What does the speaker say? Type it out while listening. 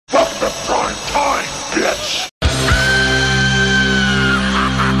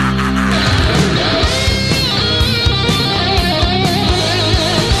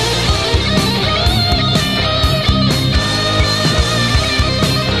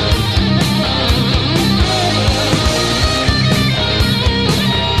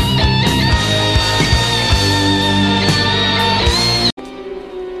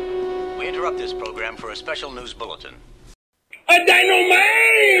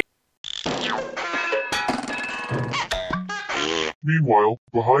Meanwhile,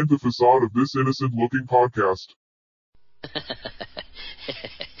 behind the facade of this innocent-looking podcast.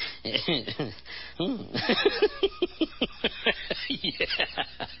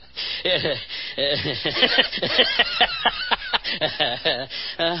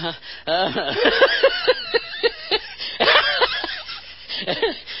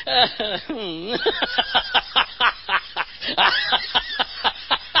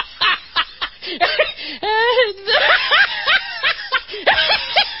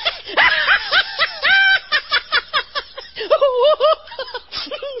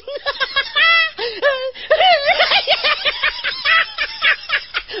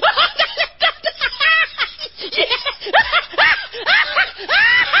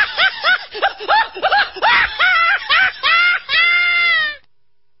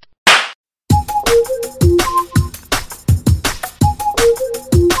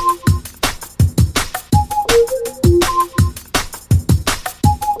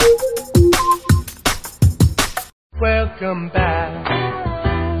 Welcome back.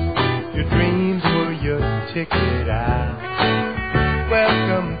 Your dreams were your ticket out.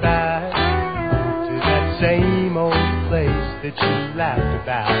 Welcome back to that same old place that you laughed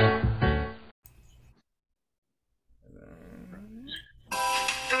about.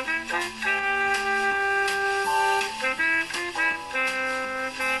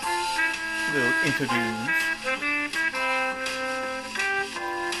 Little interviews.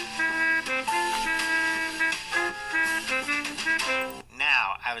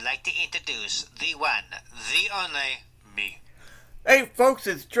 Now, I would like to introduce the one, the only, me. Hey folks,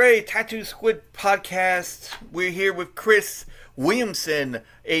 it's Dre, Tattoo Squid Podcast. We're here with Chris Williamson,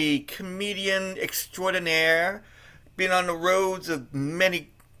 a comedian extraordinaire. Been on the roads of many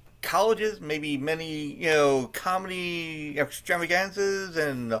colleges, maybe many, comedy extravaganzas,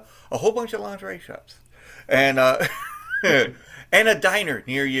 and a whole bunch of lingerie shops. And and a diner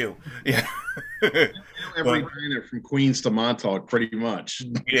near you. Yeah. Every diner from Queens to Montauk, pretty much.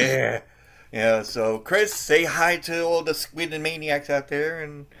 Yeah. Yeah, so Chris, say hi to all the squid and maniacs out there,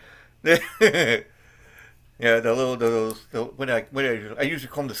 and yeah, I usually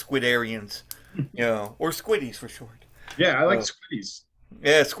call them the squidarians, or squiddies for short. Yeah, I like squiddies.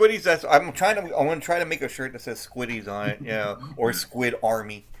 Yeah, squiddies. I want to try to make a shirt that says squiddies on it, or Squid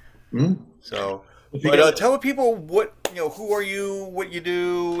Army. Mm-hmm. So, but tell people what who are you, what you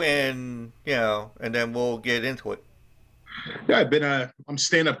do, and and then we'll get into it. Yeah, I'm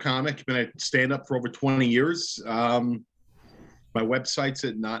stand-up comic. Been a stand-up for over 20 years. My website's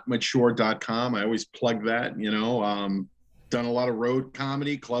at notmature.com. I always plug that, done a lot of road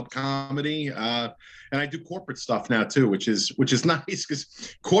comedy, club comedy, and I do corporate stuff now too, which is nice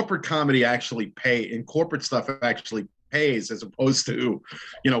because corporate comedy actually corporate stuff actually pays as opposed to,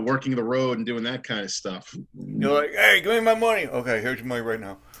 working the road and doing that kind of stuff. You're like, hey, give me my money. Okay, here's your money right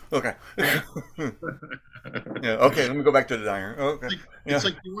now. Okay. Yeah. Okay. Let me go back to the diner. Okay. It's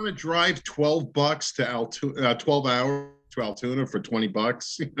like you want to drive $12 to 12 hours to Altoona for $20.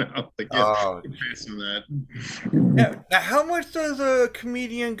 Passing that. Yeah. Now, how much does a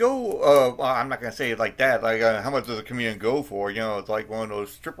comedian go? Well, I'm not gonna say it like that. Like, how much does a comedian go for? It's like one of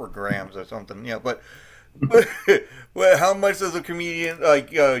those stripper grams or something. Yeah. But well, how much does a comedian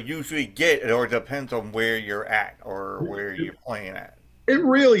usually get? Or it depends on where you're at or where you're playing at. It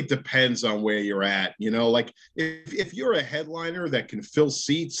really depends on where you're at, like if you're a headliner that can fill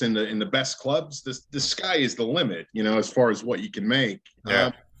seats in the best clubs, the sky is the limit, as far as what you can make.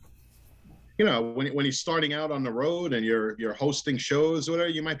 Yeah. When you're starting out on the road and you're hosting shows or whatever,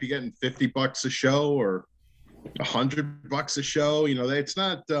 you might be getting $50 a show or $100 a show. It's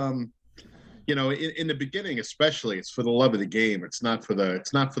not, in the beginning, especially, it's for the love of the game. It's not for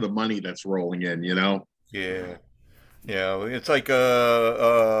the money that's rolling in, Yeah. Yeah, it's like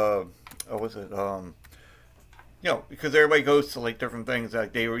what was it? Because everybody goes to like different things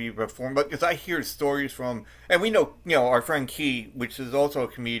like they were perform. But because I hear stories from, and we know, our friend Key, which is also a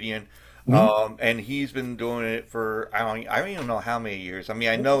comedian, and he's been doing it for I don't even know how many years. I mean,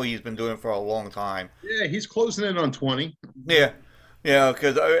 I know he's been doing it for a long time. Yeah, he's closing in on 20. Yeah,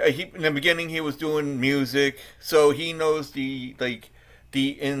 because in the beginning he was doing music, so he knows the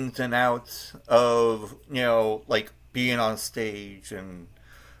ins and outs of being on stage and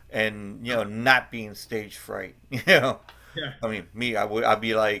not being stage fright. Yeah. I mean, I'd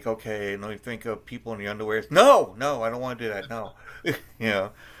be like, okay, let me think of people in the underwear. No, I don't want to do that. No. I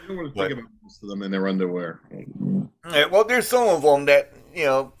don't want to think about most of them in their underwear. Yeah, well, there's some of them that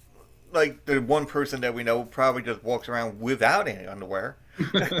like the one person that we know probably just walks around without any underwear.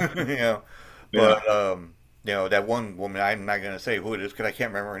 But that one woman, I'm not gonna say who it is because I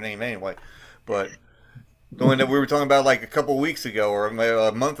can't remember her name anyway. But The one that we were talking about like a couple weeks ago or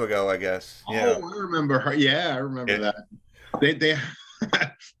a month ago, I guess. Yeah. Oh, I remember her. Yeah, I remember Yeah. that. They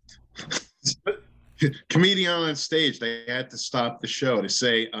comedian on stage. They had to stop the show to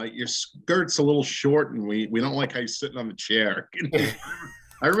say, "Your skirt's a little short, and we don't like how you're sitting on the chair."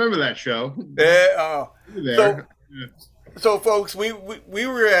 I remember that show. Yeah. You were there. So, folks, we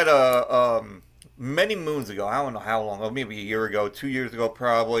were at a many moons ago. I don't know how long, maybe a year ago, 2 years ago,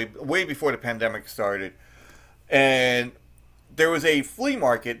 probably way before the pandemic started, and there was a flea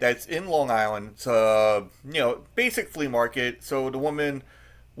market that's in Long Island. It's basic flea market. So the woman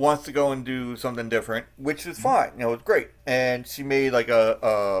wants to go and do something different, which is fine. It's great. And she made like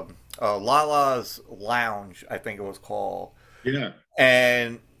a Lala's Lounge, I think it was called. Yeah.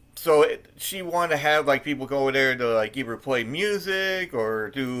 And so she wanted to have like people go over there to like either play music or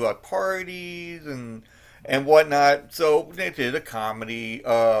do parties and whatnot. So they did a comedy.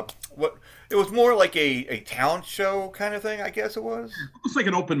 What it was more like a talent show kind of thing, I guess it was. It's like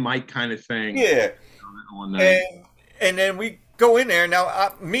an open mic kind of thing. Yeah. One night. And then we go in there. Now,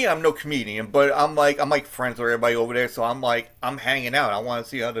 I'm no comedian, but I'm like friends with everybody over there. So I'm hanging out. I want to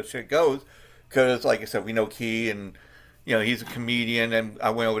see how the shit goes, because like I said, we know Key, and he's a comedian, and I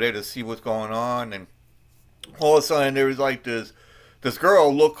went over there to see what's going on, and all of a sudden there was like this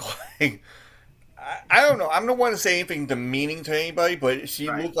girl looked like, I don't know. I don't want to say anything demeaning to anybody, but she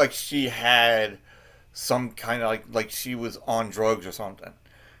looked like she had some kind of like she was on drugs or something.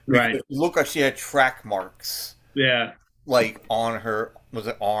 Right. It looked like she had track marks. Yeah. Like on her, was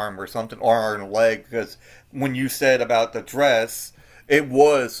it arm or something, or on her leg? Because when you said about the dress, it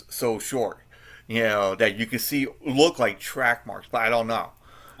was so short, that you could see look like track marks. But I don't know.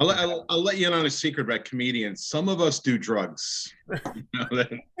 I'll let you in on a secret about comedians. Some of us do drugs. There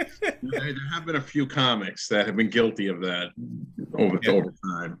have been a few comics that have been guilty of that over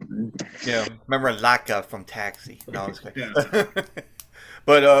time. Yeah, remember Laka from Taxi? No, I was kidding. Yeah.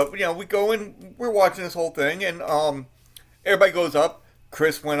 But we go in, we're watching this whole thing, and everybody goes up.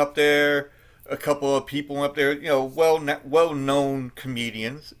 Chris went up there. A couple of people went up there. Well-known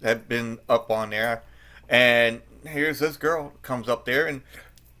comedians have been up on there, and here's this girl comes up there, and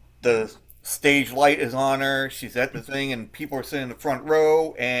the stage light is on her. She's at the thing, and people are sitting in the front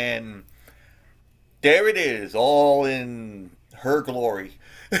row, and there it is, all in her glory.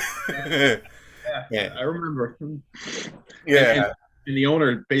 Yeah, I remember. Yeah. And the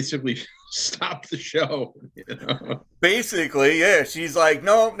owner basically stopped the show. Basically, yeah. She's like,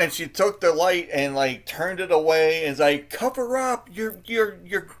 no, and she took the light and like turned it away and is like, cover up, your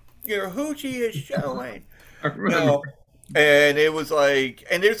hoochie is showing. I remember. And it was like,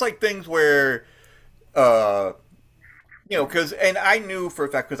 and there's like things where, because, and I knew for a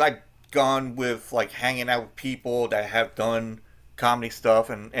fact, because I've gone with like hanging out with people that have done comedy stuff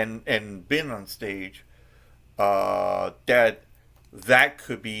and been on stage, that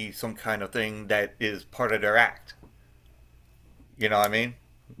could be some kind of thing that is part of their act. You know what I mean?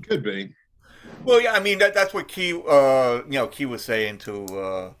 Could be. Well, yeah, I mean that's what Key, Key was saying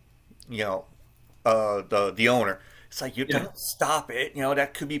to, the owner. It's like, you don't stop it.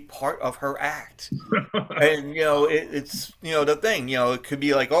 That could be part of her act. And, it's, the thing, it could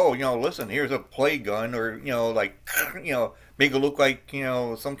be like, oh, listen, here's a play gun, or, like, make it look like,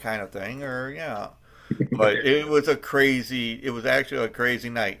 some kind of thing, or, But it was actually a crazy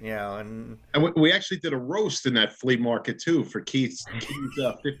night, and we actually did a roast in that flea market too for Keith's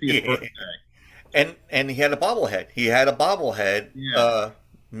 50th birthday. And he had a bobblehead. He had a bobblehead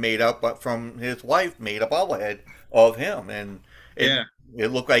made up from his wife, made a bobblehead of him, and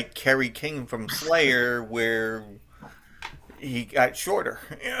it looked like Kerry King from Slayer, where he got shorter.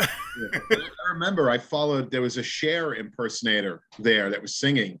 I remember there was a Cher impersonator there that was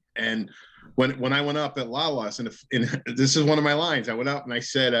singing, and when I went up at Lala's, and this is one of my lines, I went up and I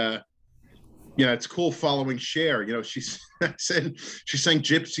said, it's cool following Cher. She said she sang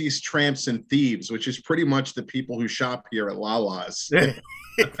Gypsies, Tramps, and Thieves, which is pretty much the people who shop here at Lala's.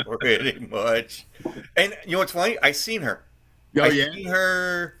 Pretty much. And what's funny? I seen her. Oh, I seen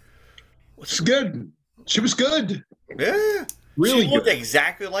her. She's good. She was good. Yeah. Really she looked good.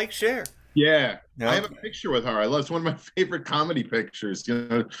 Exactly like Cher. Yeah. I have a picture with her. It's one of my favorite comedy pictures.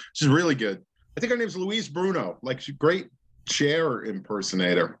 She's really good. I think her name's Louise Bruno. Like, she's a great Cher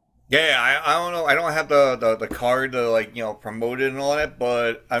impersonator. Yeah, I don't know. I don't have the card to promote it and all that,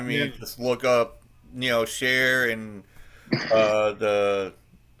 but I mean, just look up Cher and the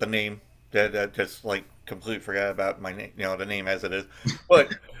name that just completely forgot about my name, the name as it is,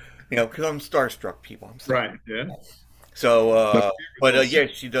 but because I'm starstruck, people. I'm sorry. Right. Yeah. So,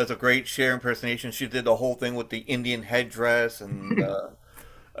 she does a great Cher impersonation. She did the whole thing with the Indian headdress and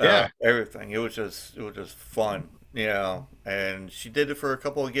Yeah. Everything. It was just fun, And she did it for a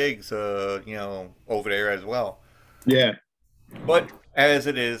couple of gigs, over there as well. Yeah. But as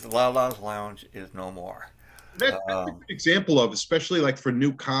it is, Lala's Lounge is no more. That's a good example of, especially like for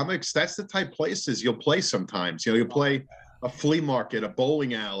new comics, that's the type of places you'll play sometimes. You'll play a flea market, a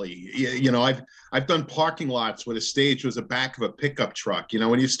bowling alley. I've done parking lots where the stage was the back of a pickup truck.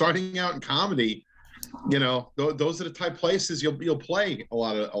 When you're starting out in comedy, those are the type of places you'll play a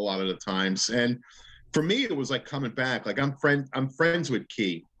lot of the times. And for me, it was like coming back. Like I'm friends with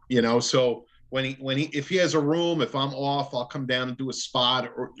Key, so when he if he has a room, if I'm off, I'll come down and do a spot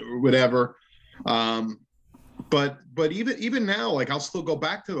or whatever. But even now, like I'll still go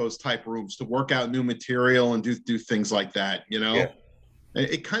back to those type rooms to work out new material and do things like that. Yeah.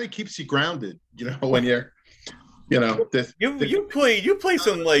 It kind of keeps you grounded, when you're, You play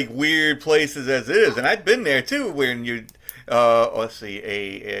some like weird places as it is, and I've been there too. When you, let's see,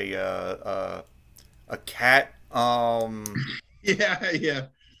 a cat. Yeah.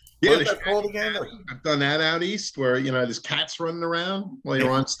 What's that called again? I've done that out east where there's cats running around while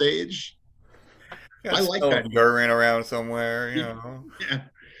you're on stage. I like that. Scurrying around somewhere,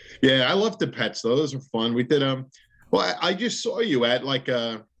 Yeah. I love the pets though. Those are fun. We did well, I just saw you at like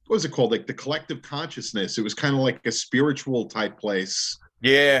what was it called? Like the Collective Consciousness. It was kind of like a spiritual type place.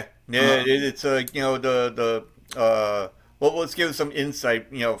 Yeah. It's well, let's give some insight,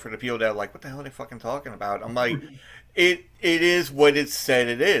 for the people that are like, what the hell are they fucking talking about? I'm like, it is what it said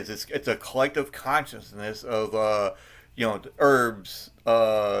it is. It's a collective consciousness of herbs,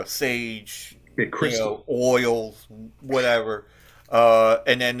 sage, oils, whatever.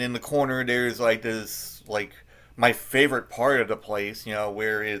 And then in the corner there's like this, like my favorite part of the place,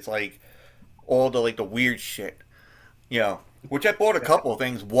 where it's like all the like the weird shit, which I bought a couple of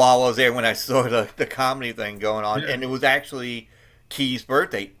things while I was there when I saw the comedy thing going on, and it was actually Key's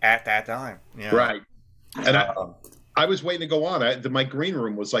birthday at that time. Right. And I was waiting to go on. My green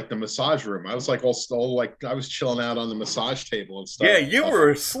room was like the massage room. I was like all like I was chilling out on the massage table and stuff. Yeah, you were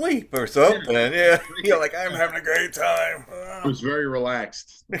asleep or something. Yeah. Like I'm having a great time. It was very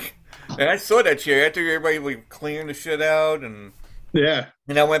relaxed. And I saw that chair after everybody was clearing the shit out, and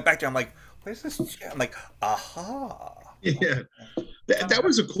I went back there. I'm like, where's this chair? I'm like, aha. Yeah, that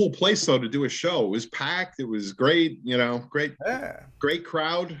was a cool place though to do a show. It was packed. It was great. Great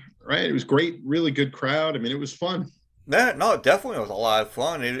crowd. Right. It was great. Really good crowd. I mean, it was fun. No, definitely was a lot of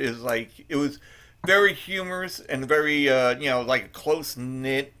fun. It was very humorous and very like a close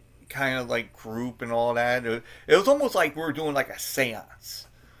knit kind of like group and all that. It was almost like we were doing like a seance.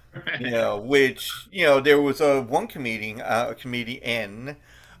 Which there was one comedian. I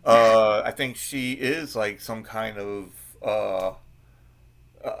think she is like some kind of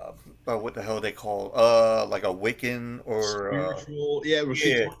what the hell they call like a Wiccan or spiritual.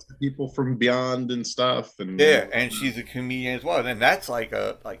 She talks to people from beyond and stuff, and and she's a comedian as well, and that's like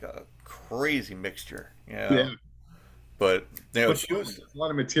a crazy mixture, But she was a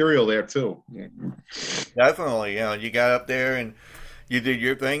lot of material there too. Definitely, you got up there and you did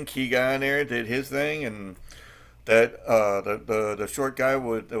your thing. Key got in there, did his thing, and that the short guy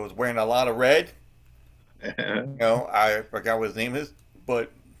was wearing a lot of red. I forgot what his name is,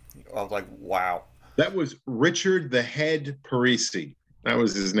 but I was like, wow. That was Richard the Head Parisi. That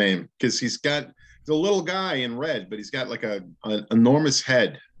was his name, because he's a little guy in red, but he's got like an enormous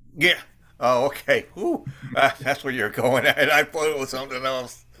head. Yeah. Oh, okay. Ooh, that's where you're going at. I thought it was something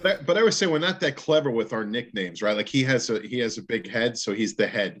else. But I would say we're not that clever with our nicknames, right? Like he has a big head, so he's the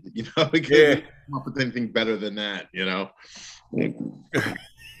head. We can't come up with anything better than that. It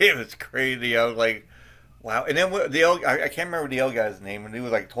was crazy. I was like, wow. And then I can't remember the other guy's name, and he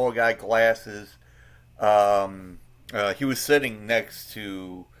was like tall guy, glasses. He was sitting next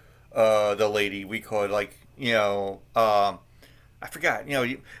to the lady we called like I forgot.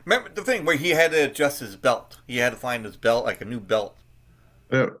 Remember the thing where he had to adjust his belt. He had to find his belt, like a new belt.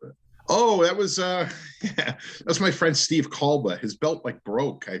 Oh, that was that's my friend Steve Kalba. His belt like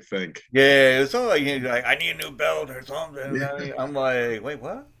broke, I think. Yeah, it was something like I need a new belt or something. Yeah. I'm like, wait,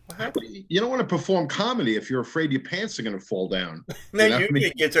 what? What happened? You don't want to perform comedy if you're afraid your pants are going to fall down. Then you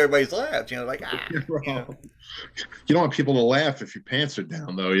get everybody's laughs. Like You don't want people to laugh if your pants are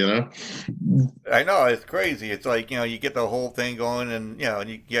down, though. I know, it's crazy. It's like you get the whole thing going, and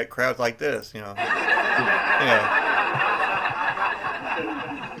you get crowds like this.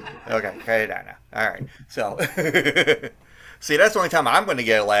 Okay, cut it out now. All right, so see, that's the only time I'm going to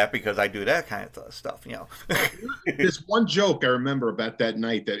get a laugh because I do that kind of stuff. There's one joke I remember about that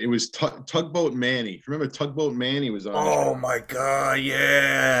night that it was Tugboat Manny. Remember Tugboat Manny was on? Oh my God,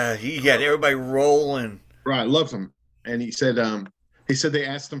 yeah, he had everybody rolling. Right, I loved him, and he said, He said they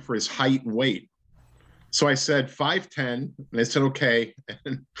asked him for his height and weight. So I said 5'10", and they said, okay,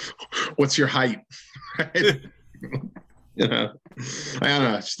 and what's your height? You know, I don't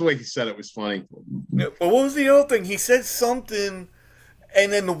know. Just the way he said it was funny. But what was the other thing? He said something,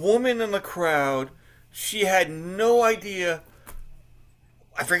 and then the woman in the crowd, she had no idea.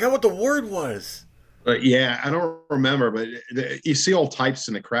 I forgot what the word was. But yeah, I don't remember. But you see all types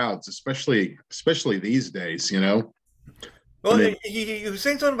in the crowds, especially these days. You know. Well, I mean, he was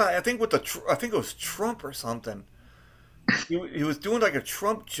saying something about, I think I think it was Trump or something. He was doing like a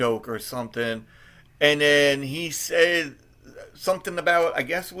Trump joke or something, and then he said something about, I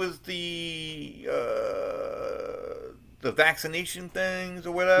guess it was the vaccination things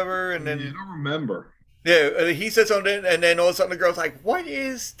or whatever, and I then don't remember. yeah, he said something, and then all of a sudden the girl's like, "What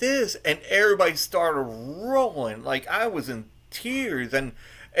is this?" And everybody started rolling. Like I was in tears, and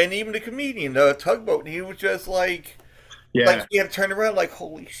even the comedian, the tugboat, he was just like. Yeah. Like he had to turn around, like,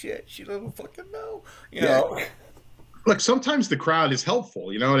 holy shit, she doesn't fucking know, you know. Look, sometimes the crowd is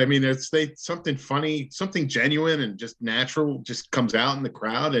helpful. You know what I mean? Something funny, something genuine, and just natural just comes out in the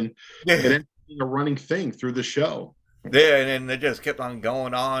crowd, and it ends up being a running thing through the show. Yeah, and then it just kept on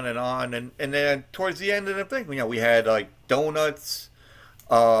going on, and then towards the end of the thing, you know, we had like donuts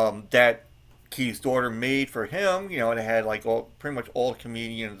that Key's daughter made for him. You know, and it had like pretty much all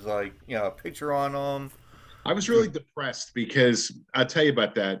comedians like a picture on them. I was really depressed because I'll tell you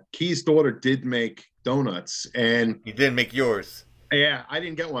about that. Key's daughter did make donuts, and You didn't make yours. yeah, I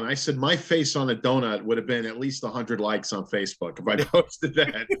didn't get one. I said my face on a donut would have been at least 100 likes on Facebook if I posted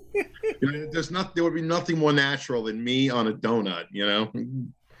that. There would be nothing more natural than me on a donut. You know.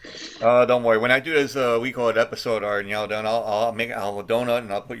 Don't worry. When I do this, we call it episode art. Then I'll make a donut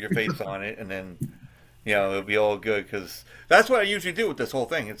and I'll put your face on it, and then it'll be all good because that's what I usually do with this whole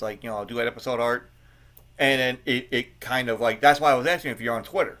thing. It's like I'll do an episode art. And then it kind of like, that's why I was asking if you're on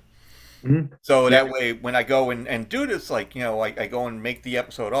Twitter. Mm-hmm. So that way, when I go and do this, like, I go and make the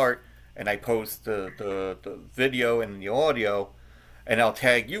episode art and I post the video and the audio and I'll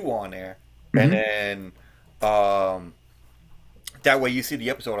tag you on there. Mm-hmm. And then that way you see the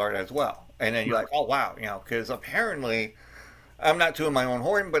episode art as well. And then you're like, oh, wow, because apparently I'm not tooting my own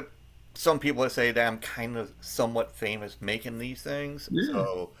horn, but some people say that I'm kind of somewhat famous making these things. Yeah.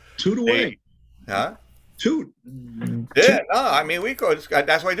 So toot away. Huh? Toot. Yeah, no, I mean, we go.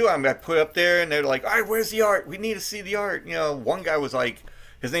 That's what I do. I put up there, and they're like, "All right, where's the art? We need to see the art." One guy was like,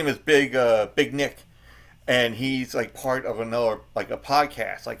 his name is Big Nick, and he's like part of another, like a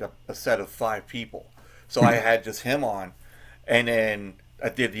podcast, like a set of 5 people. So I had just him on, and then I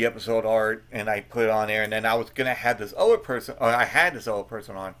did the episode art, and I put it on there, and then I was gonna have this other person, or I had this other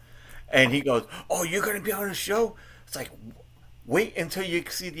person on, and he goes, "Oh, you're gonna be on the show?" It's like, wait until you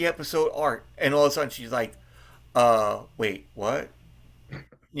see the episode art. And all of a sudden she's like, wait, what?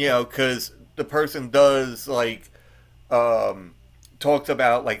 Because the person does like, talks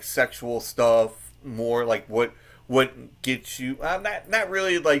about like sexual stuff more, like what gets you, not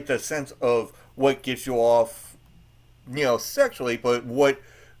really like the sense of what gets you off, sexually, but what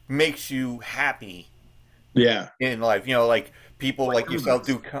makes you happy. Yeah. In life, like people like yourself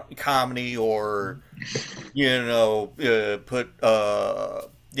do comedy or put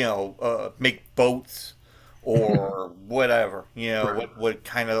make boats or whatever, what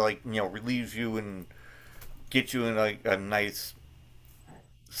kind of like relieves you and get you in like a nice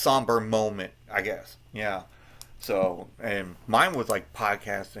somber moment, I guess. So, and mine was like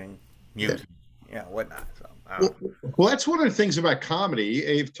podcasting, music, whatnot. So well, that's one of the things about comedy.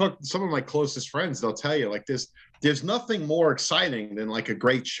 You've talked to some of my closest friends, they'll tell you like this. There's nothing more exciting than like a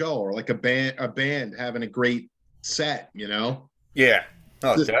great show or like a band having a great set, Yeah.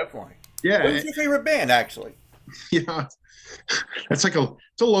 Oh, definitely. Yeah. What's your favorite band, actually? It's a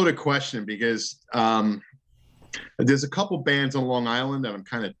loaded question because there's a couple bands on Long Island that I'm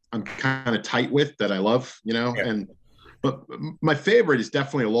kind of tight with that I love, but my favorite is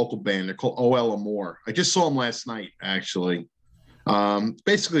definitely a local band. They're called O.L. Amore. I just saw them last night, actually. It's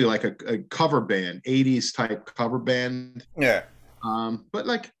basically like a cover band, 80s type cover band. Yeah. But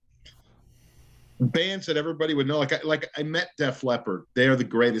like bands that everybody would know. Like I met Def Leppard. They are the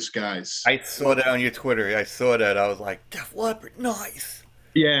greatest guys. I saw that on your Twitter. I saw that. I was like, Def Leppard, nice.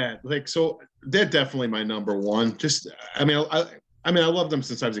 Yeah, like so they're definitely my number one. Just I mean I loved them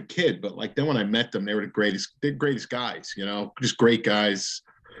since I was a kid, but like then when I met them, they were the greatest guys, just great guys.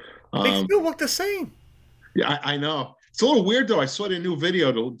 They still look the same. Yeah, I know. It's a little weird though. I saw the new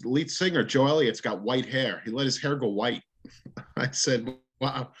video. The lead singer, Joe Elliott's got white hair. He let his hair go white. I said,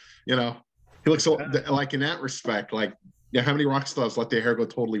 wow, he looks like in that respect, like how many rock stars let their hair go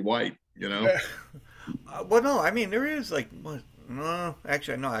totally white, Well, no, I mean there is like No,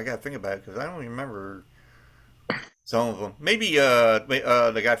 actually, no. I gotta think about it because I don't remember some of them. Maybe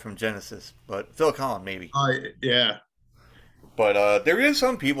the guy from Genesis, but Phil Collins maybe. Yeah. But there is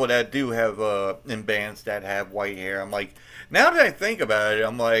some people that do have in bands that have white hair. I'm like, now that I think about it,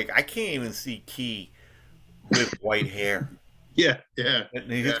 I'm like, I can't even see Key with white hair. Yeah, yeah.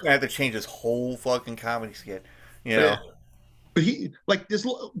 And he's gonna have to change his whole fucking comedy skit. You Yeah. know? But he like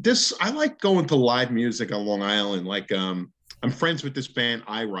this I like going to live music on Long Island. Like I'm friends with this band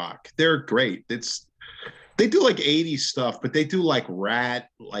I-Rock. They're great. They do like 80s stuff, but they do like Rat,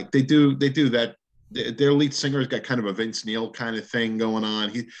 like they do that. Their lead singer's got kind of a Vince Neil kind of thing going on.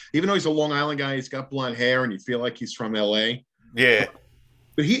 He, even though he's a Long Island guy, he's got blonde hair and you feel like he's from LA. Yeah.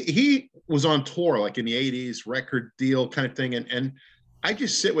 But he was on tour like in the 80s, record deal kind of thing. And I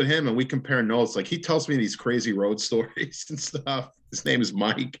just sit with him and we compare notes. Like he tells me these crazy road stories and stuff. His name is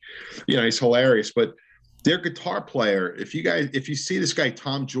Mike. You know, he's hilarious. But their guitar player, if you see this guy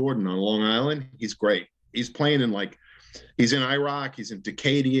Tom Jordan on Long Island, he's great. He's playing in like, he's in I-Rock, he's in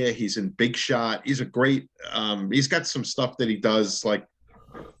Decadia, he's in Big Shot. He's a great, he's got some stuff that he does like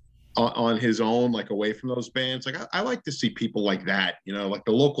on his own, like away from those bands. Like I like to see people like that, you know, like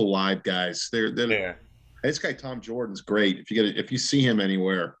the local live guys. They're Yeah. This guy Tom Jordan's great. If you see him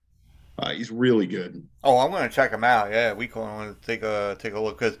anywhere, he's really good. Oh, I'm gonna check him out. Yeah, we want to take a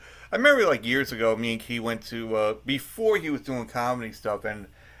look because I remember like years ago, me and Key went to before he was doing comedy stuff,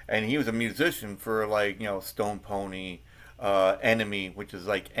 and he was a musician for like Stone Pony, Enemy, which is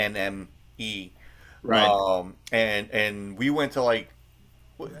like NME, Right. and we went to like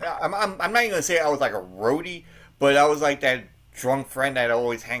I'm not even gonna say I was like a roadie, but I was like that drunk friend that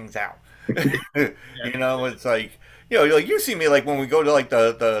always hangs out. It's like like you see me like when we go to like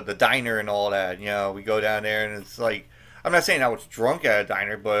the diner and all that. We go down there and it's like I'm not saying I was drunk at a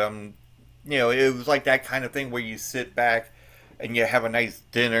diner, but it was like that kind of thing where you sit back and you have a nice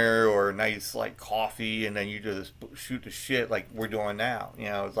dinner or a nice like coffee, and then you just shoot the shit like we're doing now.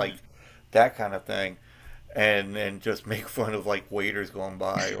 It's like that kind of thing, and just make fun of like waiters going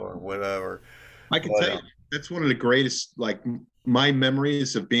by or whatever. I can tell you that's one of the greatest, like my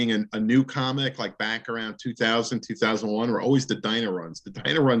memories of being a new comic, like back around 2000, 2001, were always the diner runs. The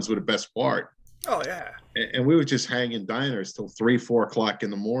diner runs were the best part. Oh yeah. And we would just hang in diners till 3, 4 o'clock in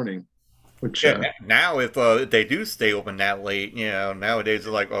the morning. Which now if they do stay open that late, nowadays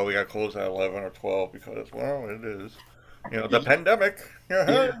they're like, oh, we got to close at 11 or 12 because it is, the pandemic.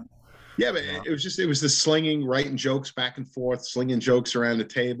 Yeah. Yeah, but it was the slinging, writing jokes back and forth, slinging jokes around the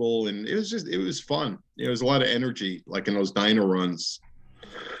table, and it was fun. It was a lot of energy, like in those diner runs.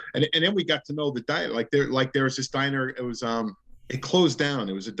 And then we got to know the diner. There was this diner. It was it closed down.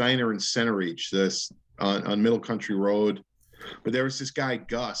 It was a diner in Centereach, this on Middle Country Road. But there was this guy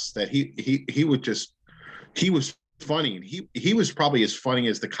Gus that he was funny, and he was probably as funny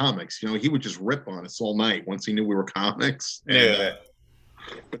as the comics. He would just rip on us all night once he knew we were comics. Yeah.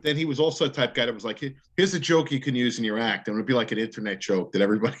 But then he was also a type guy that was like, here's a joke you can use in your act. And it would be like an internet joke that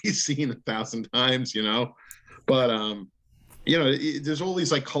everybody's seen 1,000 times, But, there's all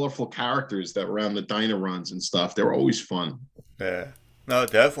these like colorful characters that were on the diner runs and stuff. They were always fun. Yeah. No,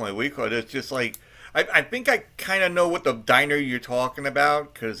 definitely. We could. It's just like, I think I kind of know what the diner you're talking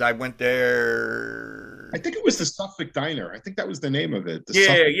about because I went there. I think it was the Suffolk Diner. I think that was the name of it.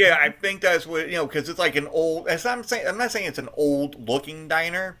 Yeah. I think that's what because it's like an old. I'm not saying it's an old looking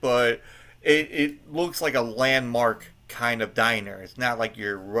diner, but it looks like a landmark kind of diner. It's not like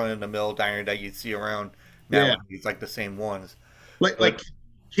your run of the mill diner that you see around nowadays. It's like the same ones. Like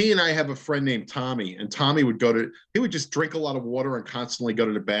he and I have a friend named Tommy, and Tommy he would just drink a lot of water and constantly go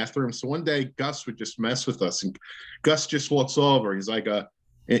to the bathroom. So one day Gus would just mess with us, and Gus just walks over. He's like,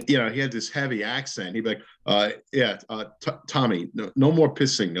 he had this heavy accent. He'd be like, Tommy, no more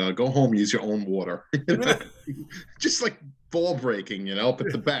pissing. Go home, use your own water. Just like ball breaking, but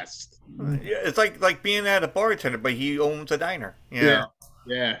the best. Yeah, it's like being at a bartender, but he owns a diner. Yeah.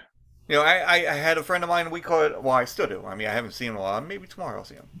 I had a friend of mine. We call it. Well, I still do. I mean, I haven't seen him a lot. Maybe tomorrow I'll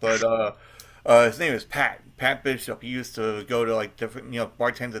see him. But his name is Pat. Pat Bishop. He used to go to like different,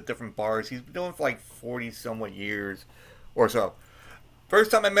 bartend at different bars. He's been doing it for like 40 somewhat years, or so.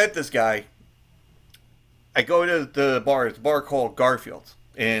 First time I met this guy, I go to the bar. It's a bar called Garfield's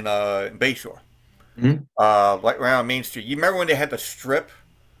in Bayshore, right around Main Street. You remember when they had the strip?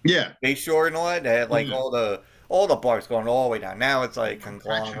 Yeah, Bayshore and all that. They had like all the bars going all the way down. Now it's like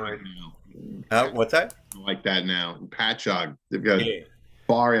conglomerate. What's that? Like that now. In Patchogue, they've got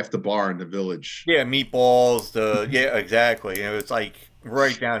bar after bar in the village. Yeah, meatballs. Yeah, exactly. And it was like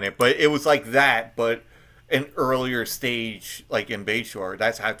right down there. But it was like that, but an earlier stage, like in Bayshore.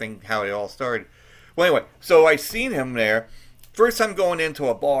 That's how it all started. Well, anyway, so I seen him there, first time going into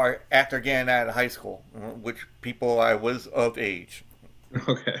a bar after getting out of high school, which people I was of age.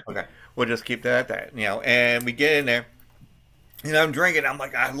 Okay. Okay, we'll just keep that at that. And we get in there. I'm drinking. I'm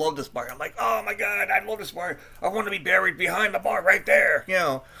like, I love this bar. I'm like, oh my god, I love this bar. I want to be buried behind the bar right there.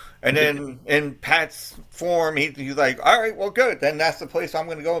 And then in Pat's form, he's like, all right, well, good. Then that's the place I'm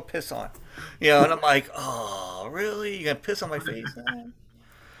going to go and piss on. And I'm like, oh, really? You going to piss on my face?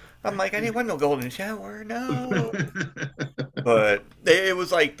 I'm like, I didn't want no golden shower. No. But it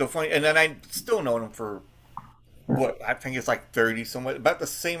was like the funny. And then I still known him for, what, I think it's like 30 somewhat, about the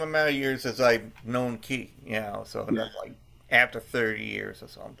same amount of years as I've known Key. So that's like after 30 years or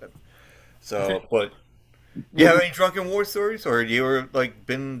something. So, but you have any drunken war stories, or you were like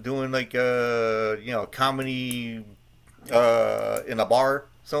been doing like comedy in a bar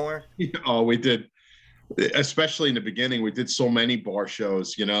somewhere? Oh, we did, especially in the beginning. We did so many bar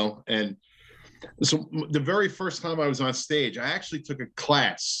shows, and so the very first time I was on stage, I actually took a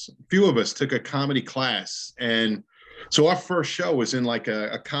class. A few of us took a comedy class, and so our first show was in like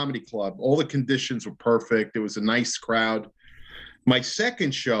a comedy club. All the conditions were perfect. It was a nice crowd. My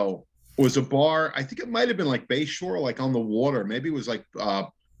second show was a bar. I think it might have been like Bayshore, like on the water. Maybe it was like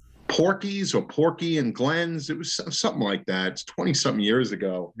Porky's or Porky and Glenn's. It was something like that. It's 20-something years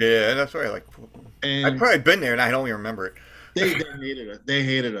ago. Yeah, that's right. Like, and I've probably been there and I don't even remember it. They hated us. They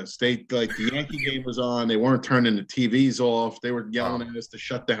hated us. They like the Yankee game was on. They weren't turning the TVs off. They were yelling at us to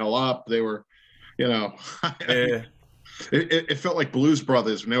shut the hell up. They were, Yeah. It felt like Blues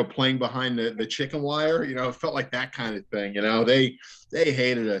Brothers when they were playing behind the chicken wire. It felt like that kind of thing. They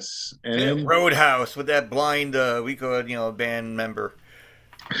hated us. And Roadhouse with that blind we could band member.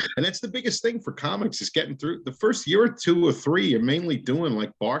 And that's the biggest thing for comics is getting through the first year or two or three. You're mainly doing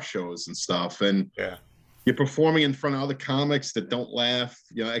like bar shows and stuff, and you're performing in front of other comics that don't laugh.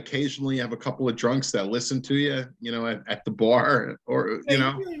 Occasionally you have a couple of drunks that listen to you. At the bar, or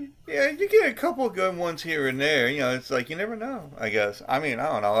Yeah, you get a couple of good ones here and there. It's like you never know, I guess. I mean,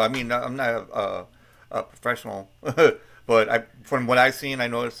 I don't know. I mean, I'm not a professional, but from what I've seen, I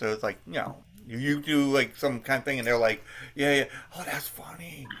noticed it's like, you do like some kind of thing and they're like, yeah, oh, that's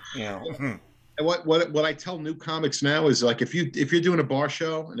funny. And what I tell new comics now is like if you're doing a bar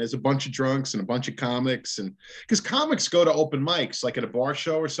show and there's a bunch of drunks and a bunch of comics, and because comics go to open mics like at a bar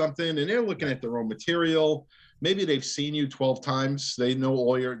show or something, and they're looking at their own material. Maybe they've seen you 12 times. They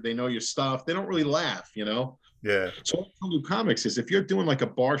know your stuff. They don't really laugh, Yeah. So what I tell new comics is if you're doing like a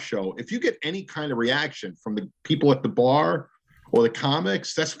bar show, if you get any kind of reaction from the people at the bar or the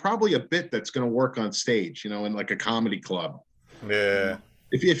comics, that's probably a bit that's going to work on stage, in like a comedy club. Yeah.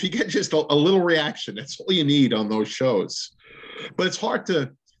 If you get just a little reaction, that's all you need on those shows. But it's hard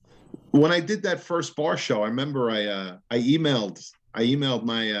to. When I did that first bar show, I remember I emailed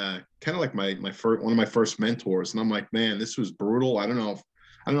my kind of like my first one of my first mentors, and I'm like, man, this was brutal. I don't know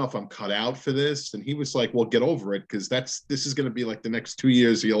if I'm cut out for this. And he was like, well, get over it, because this is going to be like the next 2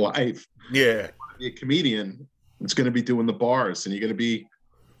 years of your life. Yeah. Be a comedian. It's going to be doing the bars, and you're going to be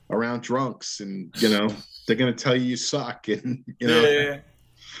around drunks, and they're going to tell you suck, and I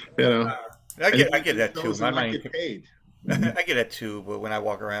get that too. My mind mind get paid. I get that too, but when I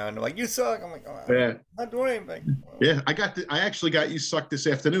walk around, I'm like, you suck. I'm like, oh, I'm not doing anything. Yeah, I actually got you sucked this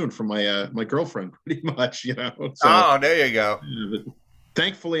afternoon from my girlfriend, pretty much. So, oh, there you go.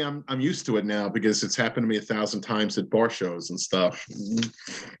 Thankfully, I'm used to it now because it's happened to me 1,000 times at bar shows and stuff.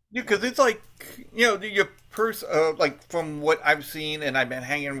 Yeah, because it's like your like from what I've seen, and I've been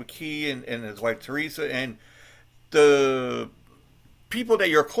hanging with Key and his wife Teresa, and the people that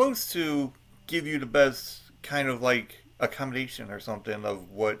you're close to give you the best kind of like accommodation or something of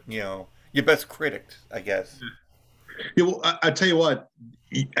what your best critics, I guess. Yeah, well, I tell you what,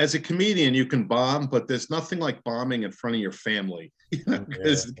 as a comedian you can bomb, but there's nothing like bombing in front of your family,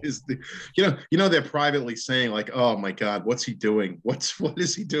 because they're privately saying like, oh my god, what's he doing, what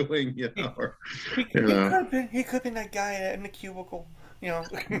is he doing, he could have been that guy in the cubicle.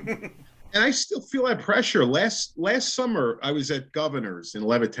 And I still feel that pressure. Last summer, I was at Governor's in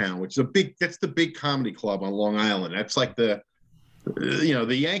Levittown, which is that's the big comedy club on Long Island. That's like the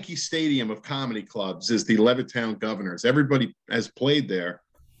Yankee Stadium of comedy clubs is the Levittown Governor's. Everybody has played there.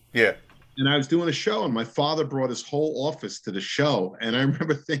 Yeah. And I was doing a show, and my father brought his whole office to the show. And I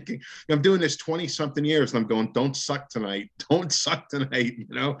remember thinking, I'm doing this 20-something years, and I'm going, don't suck tonight. Don't suck tonight.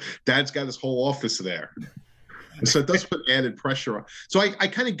 Dad's got his whole office there. So it does put added pressure on. So I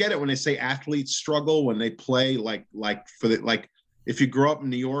kind of get it when they say athletes struggle when they play like if you grow up in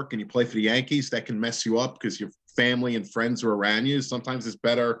New York and you play for the Yankees, that can mess you up because your family and friends are around you. Sometimes it's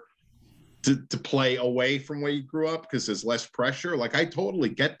better to play away from where you grew up because there's less pressure. Like I totally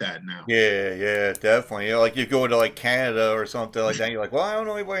get that now. Yeah, definitely. You know, like you go to like Canada or something like that. You're like, well, I don't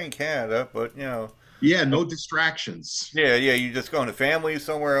know anybody in Canada, but you know, Yeah, no distractions. yeah. You just go into family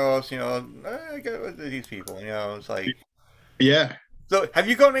somewhere else. You know, I get with these people. You know, it's like. Yeah. So, have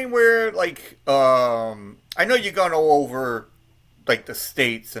you gone anywhere like? I know you've gone all over, like the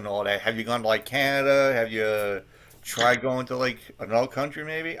states and all that. Have you gone to like Canada? Have you tried going to like another country?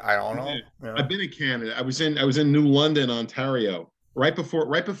 Maybe I don't know. Yeah. You I've know? been in Canada. I was in New London, Ontario, right before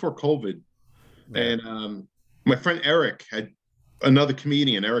COVID. Yeah. And my friend Eric had another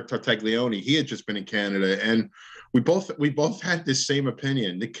comedian, Eric Tartaglione. He had just been in Canada, and we both had this same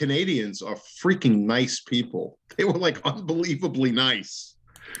opinion. The Canadians are freaking nice people. They were like unbelievably nice.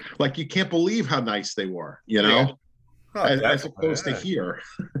 Like you can't believe how nice they were, Yeah. Oh, as definitely. opposed to here.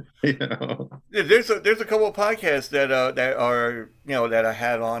 you know. Yeah, there's a couple of podcasts that are that I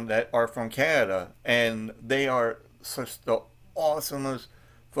had on that are from Canada, and they are such the awesomest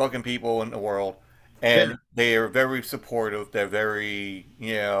fucking people in the world, Yeah. and they are very supportive. They're very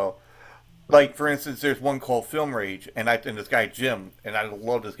like for instance, there's one called Film Rage, and this guy Jim, and I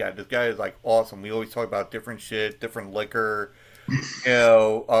love this guy. This guy is like awesome. We always talk about different shit, different liquor.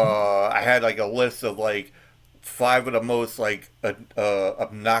 I had like a list of like five of the most like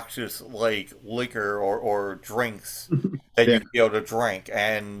obnoxious like liquor or drinks that Yeah. you'd be able to drink,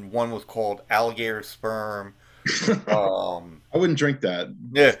 and one was called alligator sperm. Um, I wouldn't drink that.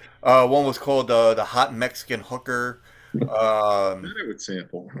 yeah, one was called the hot Mexican hooker. That I would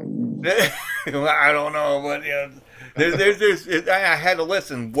sample. I don't know, but yeah, I had to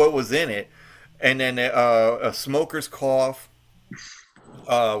listen what was in it, and then a smoker's cough.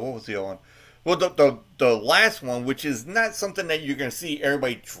 What was the other one? Well, the last one, which is not something that you're gonna see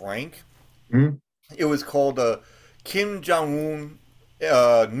everybody drink. Mhm. It was called a Kim Jong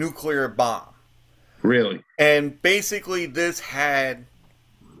Un nuclear bomb, Really? and basically this had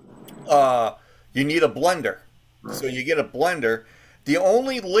you need a blender, so you get a blender. The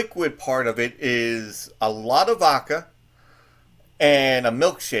only liquid part of it is a lot of vodka and a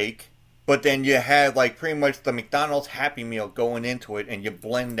milkshake, but then you have like pretty much the McDonald's Happy Meal going into it, and you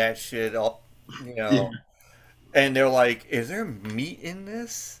blend that shit up, you Yeah. know. And they're like, "Is there meat in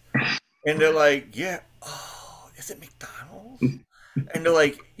this?" And they're like, "Yeah." Oh, is it McDonald's? And they're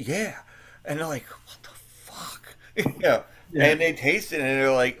like, "Yeah." And they're like, "What the fuck?" Yeah. Yeah. And they taste it, and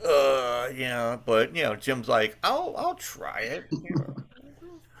they're like, But Jim's like, "I'll try it."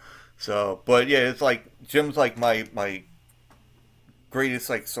 So, but yeah, it's like Jim's like my greatest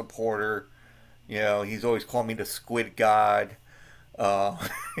like supporter. He's always called me the Squid God. Uh,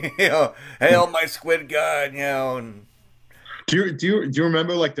 hail my Squid God. And Do you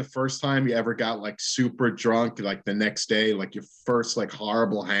remember like the first time you ever got like super drunk, like the next day, like your first like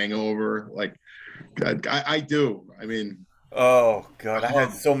horrible hangover? Like I do. I mean, oh god, I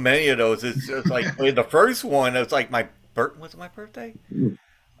had so many of those. It's just like the first one. It was like was it my birthday?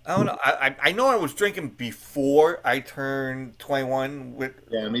 I don't know. I know I was drinking before I turned 21 with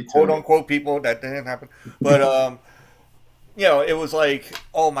yeah, me quote too. unquote people. That didn't happen. But it was like,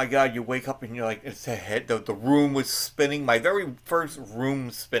 oh my god, you wake up and you're like, it's a head. The room was spinning. My very first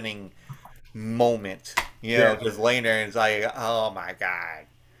room spinning moment. Yeah. Just laying there and it's like, oh my god,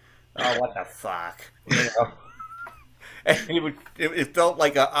 oh what the fuck, And it felt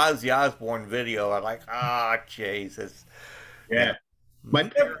like a Ozzy Osbourne video. I'm like, ah, Jesus. Yeah.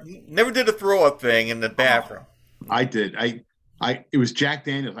 My Never did a throw up thing in the bathroom. I did. It was Jack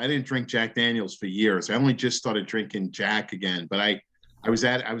Daniels. I didn't drink Jack Daniels for years. I only just started drinking Jack again. But I was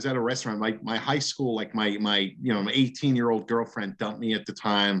at a restaurant. My high school, like my 18-year-old girlfriend dumped me at the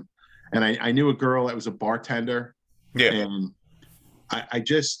time, and I knew a girl that was a bartender. Yeah. And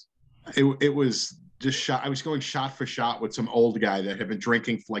it was just shot. I was going shot for shot with some old guy that had been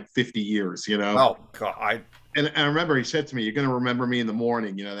drinking for like 50 years. Oh God. And I remember he said to me, "You're going to remember me in the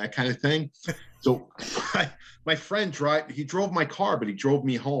morning," that kind of thing. So my friend he drove my car, but he drove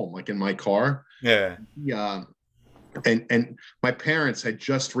me home, like in my car. Yeah. Yeah. And my parents had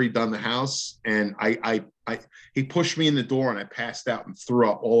just redone the house, and he pushed me in the door, and I passed out and threw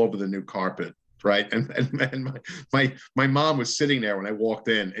up all over the new carpet. Right. And my mom was sitting there when I walked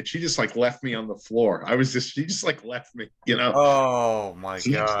in, and she just like left me on the floor. She just like left me, Oh my So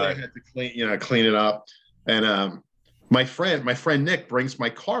next day I God. had to clean it up. And my friend Nick brings my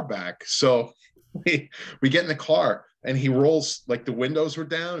car back. So we get in the car, and he rolls, like the windows were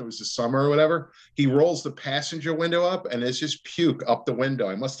down. It was the summer or whatever. He rolls the passenger window up, and there's just puke up the window.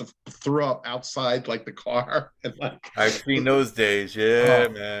 I must have threw up outside like the car. And like, I've seen those days. Yeah,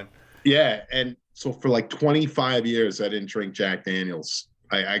 man. yeah. And so for like 25 years, I didn't drink Jack Daniels.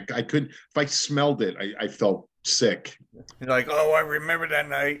 I couldn't. If I smelled it, I felt sick. You're like, oh, I remember that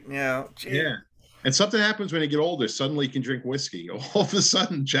night. You know, gee. Yeah. And something happens when you get older. Suddenly you can drink whiskey. All of a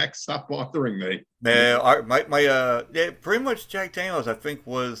sudden, Jack stopped bothering me. Yeah, yeah, pretty much Jack Daniels, I think,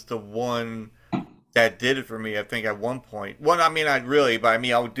 was the one that did it for me. I think at one point. Well, I mean,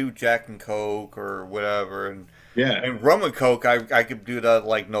 I would do Jack and Coke or whatever, Yeah. and rum and Coke, I could do that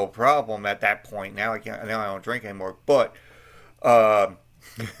like no problem at that point. Now I can't. Now I don't drink anymore. But uh,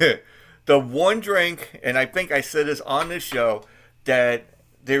 the one drink, and I think I said this on this show, that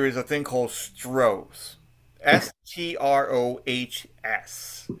there is a thing called Stroh's. Strohs.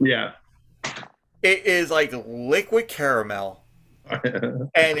 Yeah. It is like liquid caramel,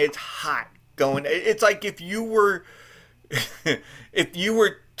 and it's hot. It's like if you were, if you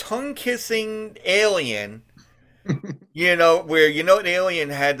were tongue kissing Alien, you know, where you know Alien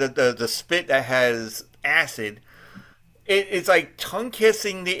had the spit that has acid. It's like tongue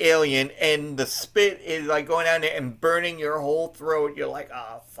kissing the alien, and the spit is like going down there and burning your whole throat. You're like,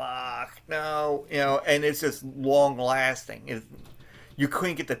 oh fuck, no, you know, and it's just long lasting. You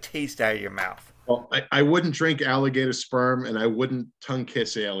couldn't get the taste out of your mouth. Well, I wouldn't drink alligator sperm, and I wouldn't tongue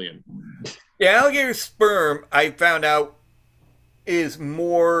kiss Alien. Yeah, alligator sperm, I found out, is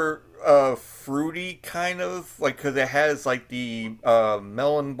more fruity, kind of, like, because it has like the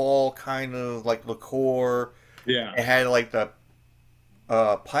melon ball kind of like liqueur. Yeah. It had like the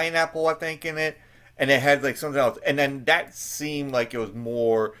pineapple, I think, in it, and it had like something else. And then that seemed like it was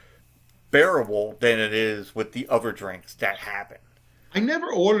more bearable than it is with the other drinks that happen. I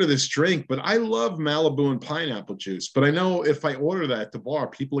never order this drink, but I love Malibu and pineapple juice. But I know if I order that at the bar,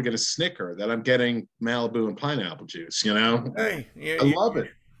 people are going to snicker that I'm getting Malibu and pineapple juice, you know? Hey, I love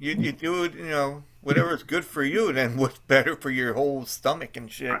it. You do it, you know, whatever is good for you, then what's better for your whole stomach and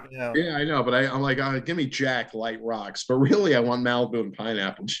shit, you know? Yeah, I know, but I'm like, give me Jack Light Rocks. But really, I want Malibu and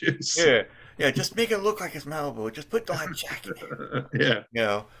pineapple juice. Yeah, yeah, just make it look like it's Malibu. Just put the hot Jack in it. Yeah. You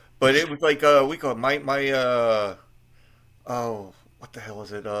know, but it was like, we call it oh, what the hell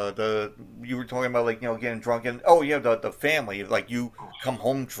is it? You were talking about, like, you know, getting drunk, and oh yeah, the family, like, you come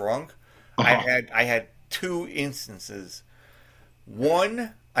home drunk. Uh-huh. I had two instances.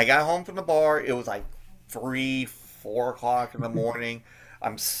 One, I got home from the bar. It was like 3, 4 o'clock in the morning.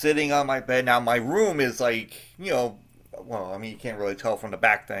 I'm sitting on my bed. Now my room is like, you know, well, I mean, you can't really tell from the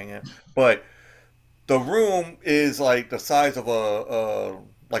back thing, but the room is like the size of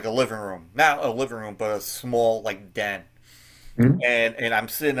like a living room, not a living room, but a small like den. Mhm. And I'm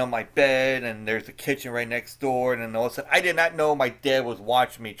sitting on my bed, and there's a kitchen right next door, and then all of a sudden, I did not know my dad was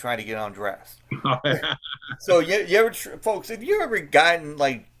watching me trying to get undressed. So you ever, folks, have you ever gotten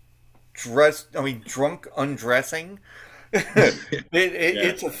like drunk undressing?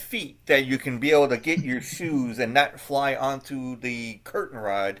 It's a feat that you can be able to get your shoes and not fly onto the curtain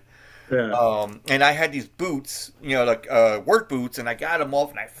rod. Yeah. And I had these boots, you know, like work boots, and I got them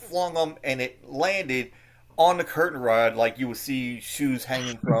off and I flung them, and it landed on the curtain rod, like you would see shoes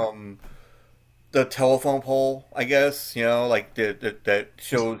hanging from the telephone pole, I guess, you know, like that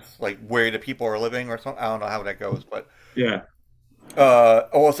shows like where the people are living or something. I don't know how that goes, but Yeah.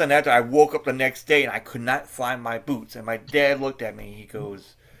 all of a sudden after I woke up the next day and I could not find my boots, and my dad looked at me. He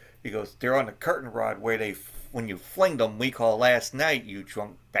goes, they're on the curtain rod where when you flinged them, we call last night, you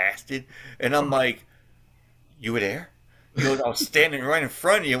drunk bastard. And I'm like, you were there? He goes, I was standing right in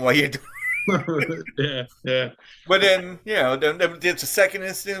front of you while you're doing. Yeah. Yeah. But then, you know, the second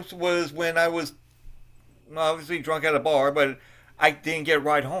instance was when I was obviously drunk at a bar, but I didn't get a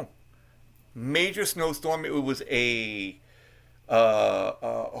ride home. Major snowstorm. It was a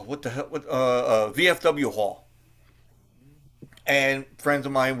what the hell? VFW hall. And friends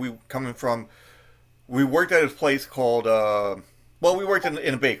of mine, we worked at a place called well, we worked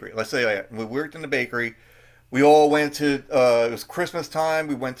in a bakery. Let's say that. We worked in the bakery. We all went to, it was Christmas time.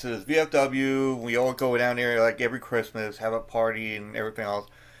 We went to this VFW. We all go down there like every Christmas, have a party and everything else.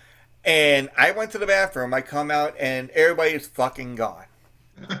 And I went to the bathroom. I come out and everybody is fucking gone.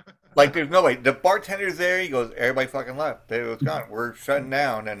 Like, there's no way. The bartender's there. He goes, everybody fucking left. They was gone. We're shutting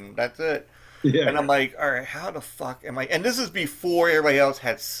down, and that's it. Yeah. And I'm like, all right, how the fuck am I? And this is before everybody else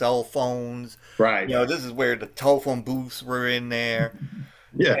had cell phones. Right. You know, this is where the telephone booths were in there.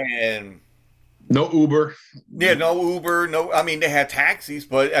 Yeah. And no Uber. yeah, no Uber, no. I mean, they had taxis,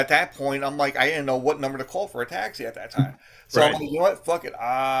 but at that point, I'm like, I didn't know what number to call for a taxi at that time. So Right. I'm like, you know what? Fuck it.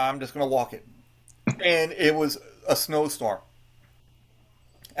 I'm just gonna walk it. And it was a snowstorm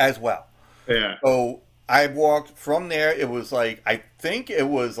as well. Yeah. So I walked from there. It was like, I think it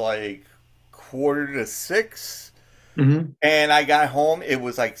was like 5:45, Mm-hmm. and I got home. It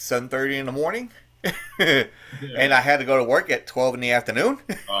was like 7:30 in the morning. and I had to go to work at 12 in the afternoon.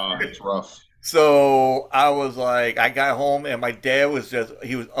 It's rough. So I was like, I got home and my dad was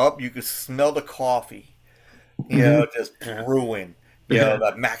he was up. You could smell the coffee, just brewing.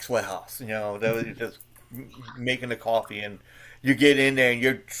 The Maxwell House. That was just making the coffee, and you get in there and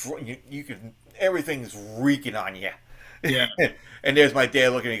you can everything's reeking on you. Yeah. And there's my dad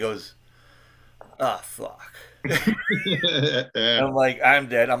looking. He goes, "Ah, fuck." I'm like, I'm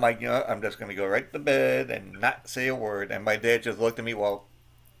dead. I'm like, I'm just gonna go right to bed and not say a word. And my dad just looked at me while,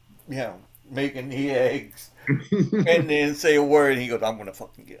 making the eggs, and then say a word. And he goes, "I'm gonna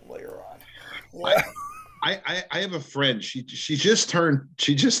fucking get him later on." I have a friend. She just turned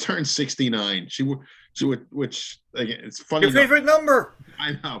 69. Which again, it's funny. Your favorite number?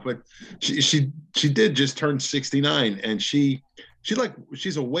 I know, but she did just turn 69, and she's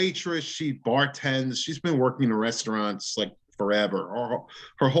a waitress. She bartends. She's been working in restaurants like forever,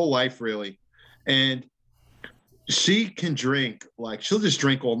 her whole life really, and she can drink, like she'll just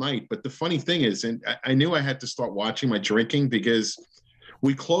drink all night. But the funny thing is, and I knew I had to start watching my drinking because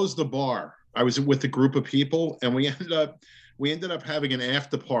we closed the bar. I was with a group of people, and we ended up having an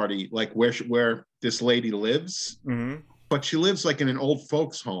after party, like where this lady lives. Mm-hmm. But she lives like in an old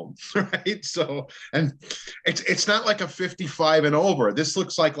folks home, right? So, and it's not like a 55 and over. This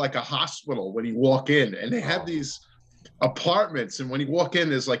looks like a hospital when you walk in, and they have these apartments, and when you walk in,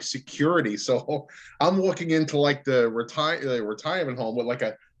 there's like security. So I'm walking into like the retirement home with I've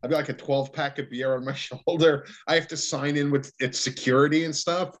got like a 12-pack of beer on my shoulder. I have to sign in with its security and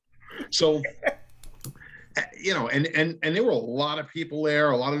stuff. So, and there were a lot of people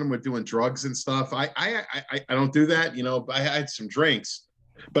there. A lot of them were doing drugs and stuff. I don't do that. I had some drinks,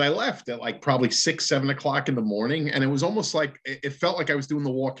 but I left at like probably 6, 7 o'clock in the morning, and it was almost like it felt like I was doing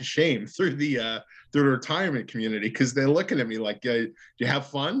the walk of shame through the retirement community, because they're looking at me like, "Do you have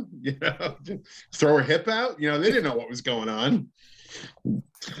fun? Throw her hip out?" They didn't know what was going on.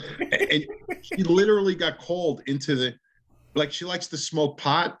 And she literally got called into she likes to smoke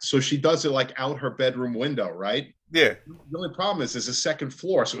pot, so she does it like out her bedroom window, right? Yeah. The only problem is there's a second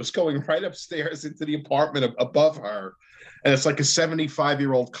floor, so it's going right upstairs into the apartment above her. And it's like a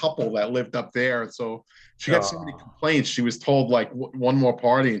 75-year-old couple that lived up there. So she got so many complaints. She was told like one more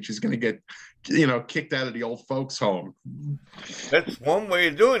party and she's going to get, kicked out of the old folks home. That's one way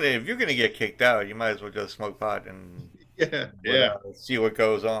of doing it. If you're going to get kicked out, you might as well just smoke pot and see what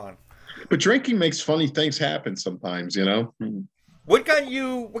goes on. But drinking makes funny things happen sometimes, What got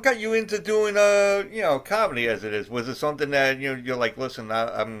you into doing comedy as it is? Was it something that you're like, listen,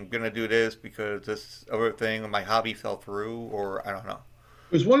 I'm gonna do this because this other thing, my hobby fell through, or I don't know?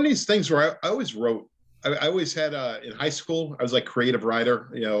 It was one of these things where I always wrote. I always had in high school. I was like creative writer.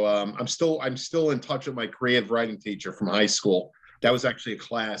 I'm still in touch with my creative writing teacher from high school. That was actually a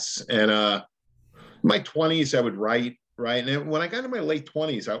class, and in my 20s I would write. Right. And when I got in my late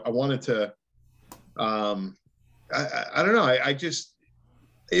 20s, I wanted to, I don't know.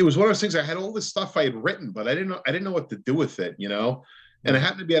 It was one of those things. I had all this stuff I had written, but I didn't know what to do with it, and I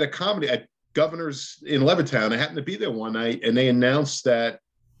happened to be at a comedy at Governor's in Levittown. I happened to be there one night, and they announced that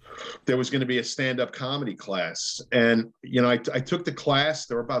there was going to be a stand-up comedy class. And, I took the class.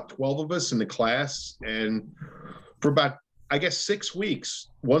 There were about 12 of us in the class. And for about, I guess, 6 weeks,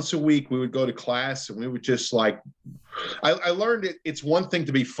 once a week, we would go to class, and we would just I learned it's one thing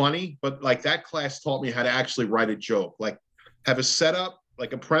to be funny, but like that class taught me how to actually write a joke, like have a setup,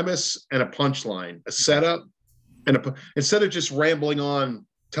 like a premise and a punchline, a setup and instead of just rambling on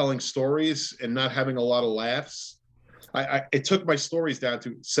telling stories and not having a lot of laughs. It took my stories down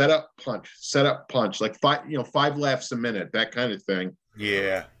to set up, punch, like 5 laughs a minute, that kind of thing.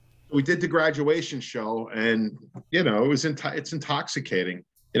 Yeah. We did the graduation show, and it's intoxicating.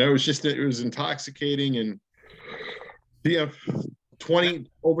 It was intoxicating, and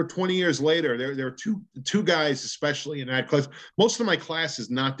over 20 years later, there are two guys, especially in that class. Most of my class is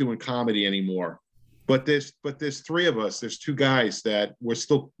not doing comedy anymore, but there's 3 of us. There's 2 guys that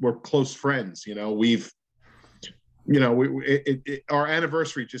we're close friends. Our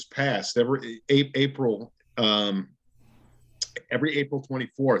anniversary just passed every April. Every April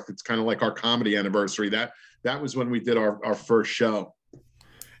 24th, it's kind of like our comedy anniversary. That was when we did our first show.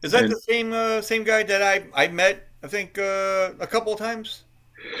 Is that the same guy that I met, I think, a couple of times?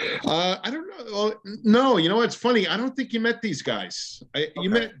 I don't know. No, it's funny. I don't think you met these guys.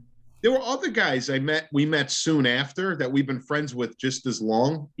 There were other guys we met soon after that we've been friends with just as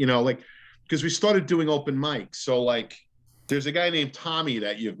long, because we started doing open mics. So like, there's a guy named Tommy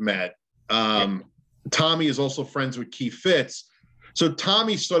that you've met. Tommy is also friends with Keith Fitz. So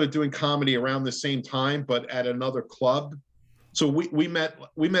Tommy started doing comedy around the same time, but at another club. So we met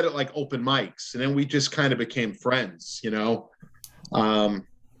at like open mics, and then we just kind of became friends, you know. And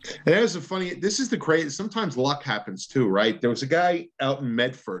that was a funny. This is the crazy. Sometimes luck happens too, right? There was a guy out in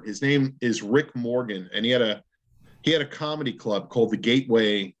Medford. His name is Rick Morgan, and he had a comedy club called the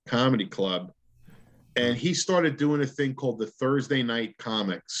Gateway Comedy Club, and he started doing a thing called the Thursday Night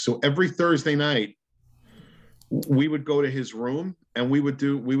Comics. So every Thursday night, we would go to his room and we would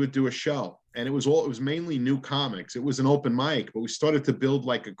do a show, and it was mainly new comics. It was an open mic, but we started to build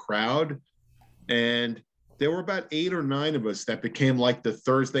like a crowd, and there were about 8 or 9 of us that became like the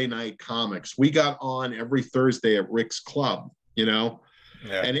Thursday Night Comics. We got on every Thursday at Rick's club, you know.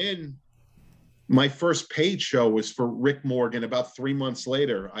 Yeah. And in my first paid show was for Rick Morgan. About 3 months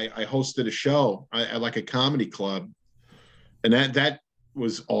later, I hosted a show at like a comedy club, and that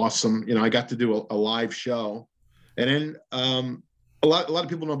was awesome. You know, I got to do a live show. And then a lot of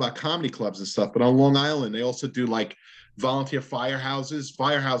people know about comedy clubs and stuff, but on Long Island, they also do like volunteer firehouses.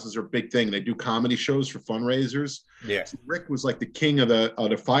 Firehouses are a big thing. They do comedy shows for fundraisers. Yeah. So Rick was like the king of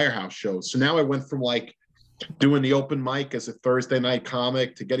the firehouse shows. So now I went from like doing the open mic as a Thursday night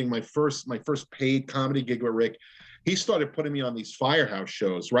comic to getting my first paid comedy gig with Rick. He started putting me on these firehouse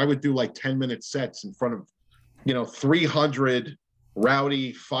shows where I would do like 10-minute sets in front of, you know, 300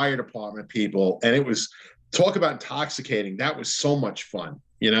 rowdy fire department people. And it was, talk about intoxicating. That was so much fun,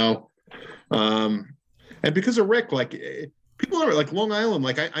 you know? And because of Rick, like people are like Long Island,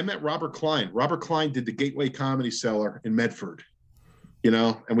 like I met Robert Klein. Robert Klein did the Gateway Comedy Cellar in Medford, you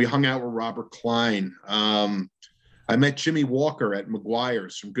know, and we hung out with Robert Klein. I met Jimmy Walker at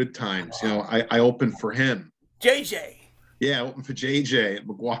McGuire's from Good Times. You know, I opened for him. JJ. Yeah, I opened for JJ at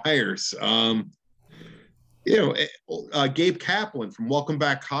McGuire's. You know, Gabe Kaplan from Welcome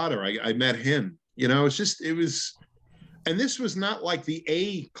Back, Kotter. I met him. You know, and this was not like the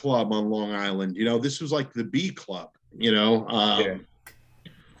A club on Long Island. You know, this was like the B club. You know,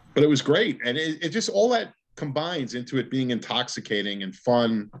 but it was great, and it just all that combines into it being intoxicating and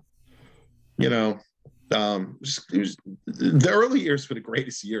fun. You know, it was the early years were the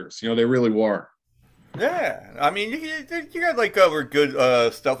greatest years. You know, they really were. Yeah, I mean, you got like cover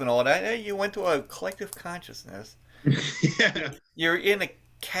good stuff and all that. You went to a collective consciousness. Yeah, You're in a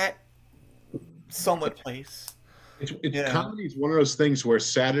cat somewhat place. Comedy is one of those things where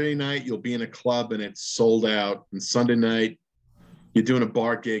Saturday night you'll be in a club and it's sold out, and Sunday night you're doing a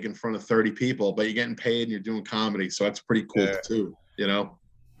bar gig in front of 30 people, but you're getting paid and you're doing comedy, so that's pretty cool too. You know.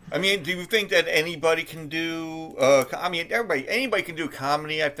 I mean, do you think that anybody can do? I mean, anybody can do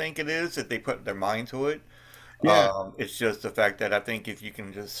comedy. I think it is if they put their mind to it. Yeah. It's just the fact that I think if you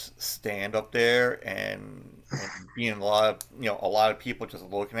can just stand up there and be in a lot of people just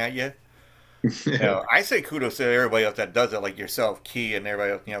looking at you. You know, I say kudos to everybody else that does it, like yourself, Key, and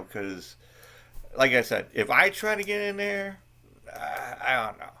everybody else. You know, because, like I said, if I try to get in there, I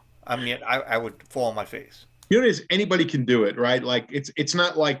don't know. I mean, I would fall on my face. You know, anybody can do it, right? Like it's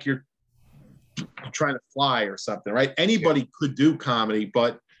not like you're trying to fly or something, right? Anybody could do comedy,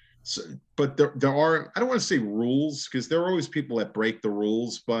 but there are, I don't want to say rules, because there are always people that break the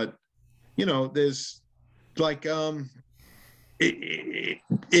rules, but you know, there's like there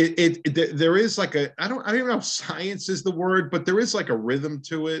is like I don't even know if science is the word, but there is like a rhythm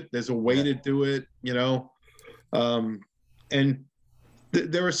to it. There's a way to do it, you know. And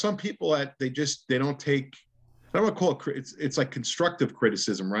there are some people that they don't take, I don't want to call it, it's like constructive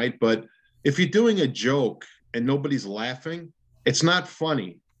criticism, right? But if you're doing a joke and nobody's laughing, it's not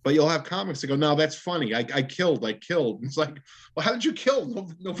funny. But you'll have comics that go, no, that's funny. I killed. It's like, well, how did you kill?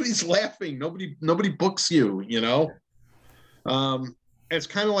 Nobody's laughing. Nobody books you, you know? It's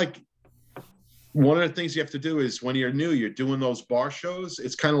kind of like one of the things you have to do is when you're new, you're doing those bar shows.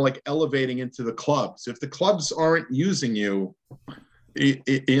 It's kind of like elevating into the clubs. If the clubs aren't using you,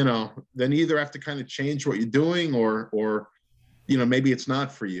 you know, then you either have to kind of change what you're doing or you know, maybe it's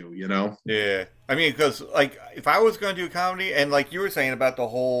not for you, you know? Yeah. I mean, because, like, if I was going to do comedy, and like you were saying about the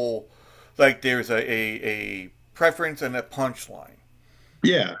whole, like, there's a preference and a punchline.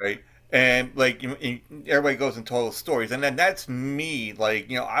 Yeah. Right? And, like, everybody goes and tells stories. And then that's me. Like,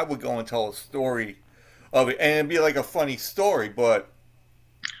 you know, I would go and tell a story of it. And it'd be, like, a funny story, but,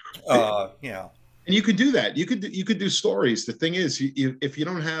 you know. And you could do that. You could do stories. The thing is, if you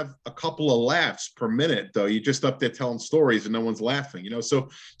don't have a couple of laughs per minute, though, you're just up there telling stories and no one's laughing. You know, so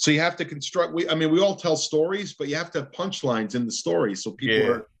you have to construct. I mean, we all tell stories, but you have to have punchlines in the story so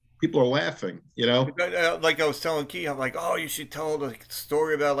people are laughing. You know, like I was telling Key, I'm like, oh, you should tell the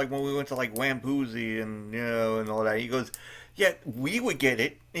story about like when we went to like Wamboozy and you know and all that. He goes, yeah, we would get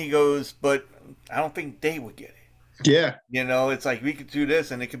it. He goes, but I don't think they would get it. Yeah. You know, it's like we could do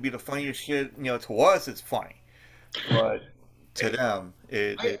this and it could be the funniest shit. You know, to us, it's funny. But to them,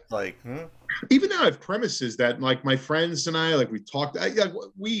 it's like, even now I have premises that like my friends and I, like we talked,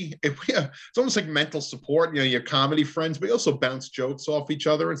 it's almost like mental support, your comedy friends, we also bounce jokes off each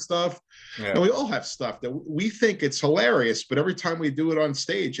other and stuff. yeah. And we all have stuff that we think it's hilarious, but every time we do it on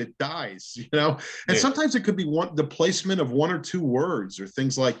stage, it dies, and Yeah. sometimes it could be the placement of one or two words or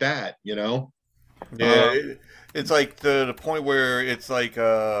things like that, Yeah, it's like the point where it's like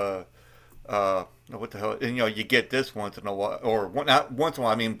what the hell? And, you get this once in a while, or not once in a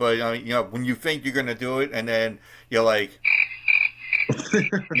while. I mean, but when you think you're gonna do it, and then you're like, like,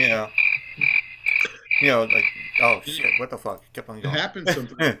 oh shit, what the fuck? Kept on it going. happens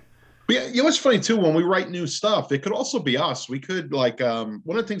sometimes. But yeah, what's funny too, when we write new stuff, it could also be us. We could like one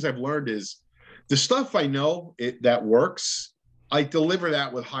of the things I've learned is the stuff I know that works, I deliver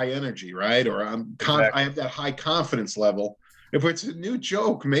that with high energy, right? Or I have that high confidence level. If it's a new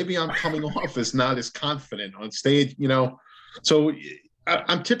joke, maybe I'm coming off as not as confident on stage, So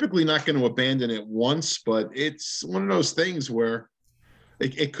I'm typically not going to abandon it once, but it's one of those things where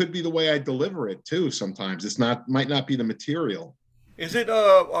it could be the way I deliver it too. Sometimes might not be the material. Is it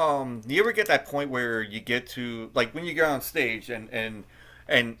do you ever get that point where you get to like when you get on stage and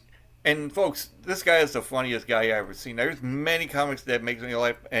folks, this guy is the funniest guy I've ever seen. There's many comics that makes me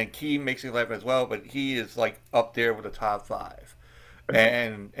laugh, and Key makes me laugh as well, but he is like up there with the top 5.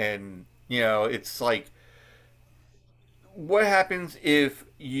 And it's like, what happens if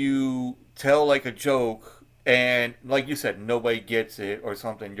you tell like a joke and like you said, nobody gets it or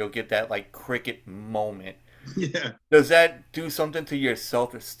something? You'll get that like cricket moment. Yeah. Does that do something to your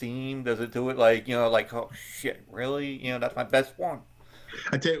self-esteem? Does it do it like, like, oh shit, really? That's my best one.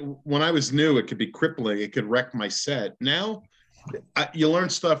 I tell you, when I was new, it could be crippling. It could wreck my set. Now, you learn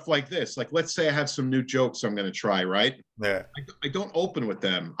stuff like this. Like, let's say I have some new jokes I'm going to try, right? Yeah. I don't open with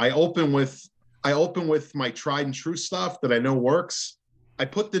them. I open with my tried and true stuff that I know works. I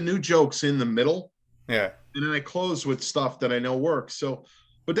put the new jokes in the middle. Yeah. And then I close with stuff that I know works. So,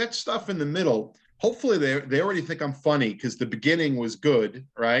 but that stuff in the middle, hopefully they already think I'm funny because the beginning was good,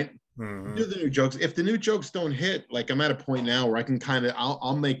 right? Mm-hmm. Do the new jokes. If the new jokes don't hit, like I'm at a point now where I can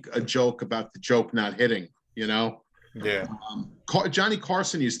I'll make a joke about the joke not hitting, Yeah. Johnny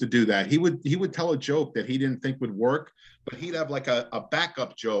Carson used to do that. He would tell a joke that he didn't think would work, but he'd have like a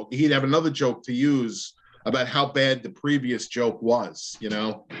backup joke. He'd have another joke to use about how bad the previous joke was,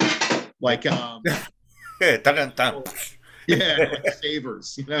 like yeah, dun, dun. Yeah, like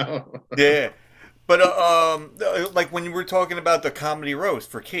Savers, Yeah. But like when you were talking about the comedy roast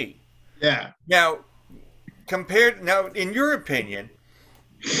for Key. Yeah. Now, in your opinion,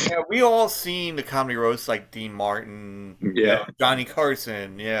 we all seen the comedy roasts like Dean Martin, Johnny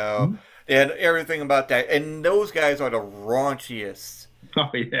Carson, and everything about that. And those guys are the raunchiest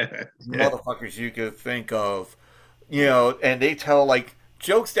motherfuckers you could think of, and they tell like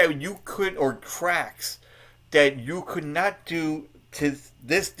jokes that you could, or cracks that you could not do to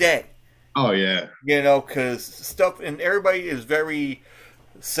this day. Oh yeah. Because stuff, and everybody is very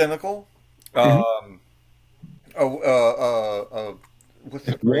cynical. What's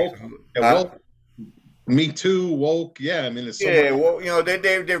the woke? Woke. Me too. Woke. Yeah. I mean, it's well,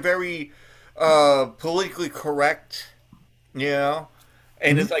 they're very politically correct. And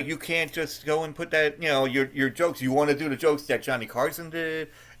it's like you can't just go and put that. Your jokes. You want to do the jokes that Johnny Carson did,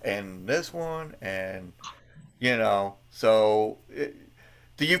 and this one, and so.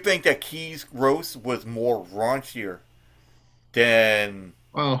 Do you think that Key's roast was more raunchier than?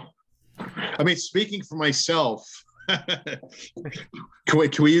 Well, I mean, speaking for myself, can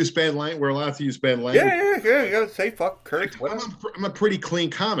we use bad language? We're allowed to use bad language. Yeah. Say fuck, curse. I'm a pretty clean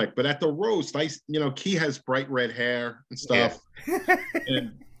comic, but at the roast, Key has bright red hair and stuff. Yeah.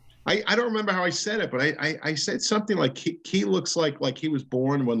 And I don't remember how I said it, but I said something like Key looks like he was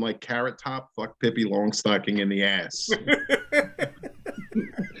born when like Carrot Top fucked Pippi Longstocking in the ass.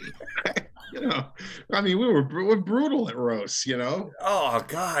 I mean, we're brutal at roast, Oh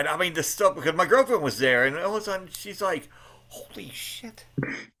God, I mean the stuff, because my girlfriend was there, and all of a sudden she's like, "Holy shit,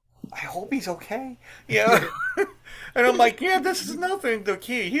 I hope he's okay." And I'm like, "Yeah, this is nothing to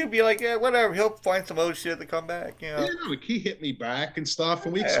Key. He'll be like, yeah, whatever. He'll find some other shit to come back." Key hit me back and stuff,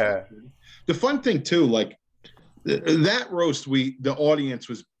 and the fun thing too, like that roast, the audience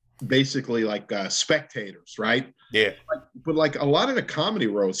was basically like spectators, right? Yeah. But like a lot of the comedy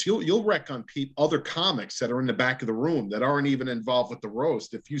roasts, you'll wreck on other comics that are in the back of the room that aren't even involved with the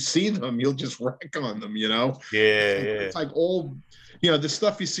roast. If you see them, you'll just wreck on them, Yeah. It's like all, the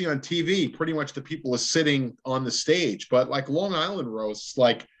stuff you see on TV, pretty much the people are sitting on the stage. But like Long Island roasts,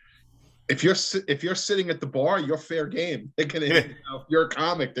 like if you're sitting at the bar, you're fair game. They're gonna, if you're a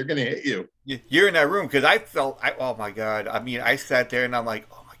comic, they're gonna hit you. You're in that room because oh my god. I mean, I sat there and I'm like,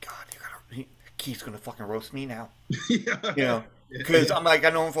 oh my god, Keith's gonna fucking roast me now. Yeah. You know, because I'm like, I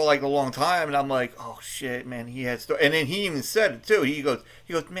know him for like a long time, and I'm like, oh shit, man, he has. And then he even said it too. He goes,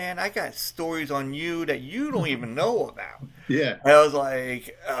 man, I got stories on you that you don't even know about. Yeah. And I was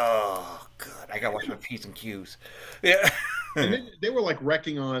like, oh god, I gotta watch my P's and Q's. Yeah. And they were like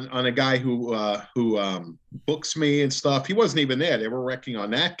wrecking on a guy who books me and stuff. He wasn't even there. They were wrecking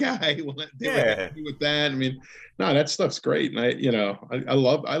on that guy. They were happy with that. I mean, no, that stuff's great. And I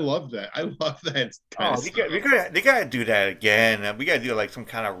love that. I love that. They gotta do that again. We gotta do like some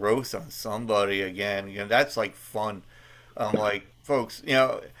kind of roast on somebody again. You know, that's like fun. Like folks, you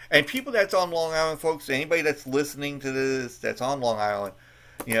know, and people that's on Long Island, folks. Anybody that's listening to this that's on Long Island,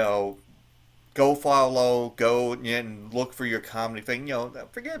 you know. Go follow, go and look for your comedy thing. You know,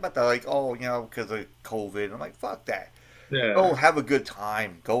 forget about the like, oh, you know, because of COVID. I'm like, fuck that. Yeah. Go have a good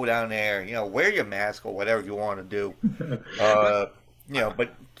time. Go down there. You know, wear your mask or whatever you want to do. You know,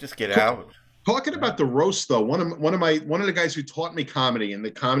 but just get out. Talking about the roast, though, one of the guys who taught me comedy in the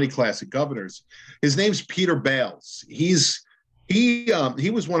comedy class at Governors, his name's Peter Bales. He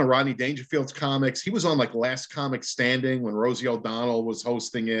was one of Rodney Dangerfield's comics. He was on like Last Comic Standing when Rosie O'Donnell was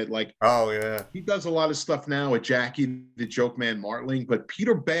hosting it. Like, oh yeah, he does a lot of stuff now with Jackie the Joke Man Martling. But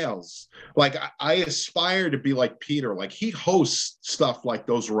Peter Bales, like I aspire to be like Peter. Like he hosts stuff like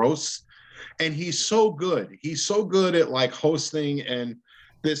those roasts, and he's so good. He's so good at like hosting, and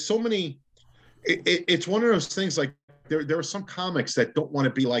there's so many. It's one of those things like there are some comics that don't want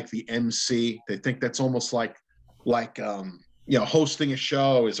to be like the MC. They think that's almost like you know, hosting a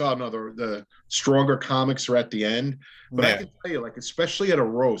show is, oh no, the stronger comics are at the end. But I can tell you, like, especially at a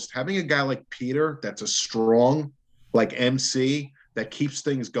roast, having a guy like Peter that's a strong, like, MC that keeps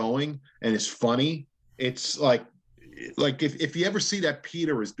things going and is funny, it's like if you ever see that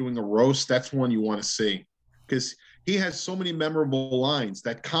Peter is doing a roast, that's one you want to see. Because he has so many memorable lines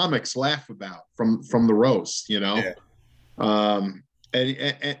that comics laugh about from the roast, you know? Yeah.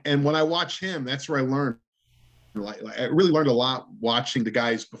 And when I watch him, that's where I learned. Like I really learned a lot watching the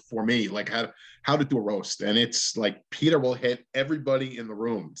guys before me, like how to do a roast. And it's like Peter will hit everybody in the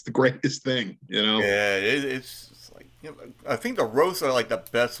room. It's the greatest thing, you know? Yeah, it's like, you know, I think the roasts are like the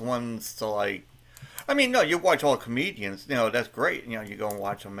best ones to like. I mean, no, you watch all comedians, you know, that's great. You know, you go and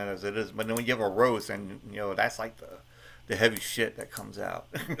watch them as it is. But then when you have a roast, and you know, that's like the heavy shit that comes out.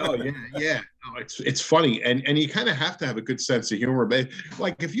 Oh yeah. No, it's funny, and you kind of have to have a good sense of humor. But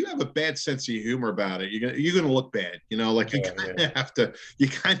like, if you have a bad sense of humor about it, you're gonna look bad. You know, like you kind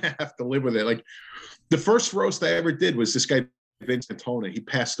of have to live with it. Like the first roast I ever did was this guy Vince Antona. He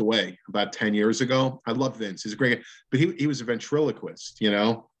passed away about 10 years ago. I love Vince. He's a great guy, but he was a ventriloquist. You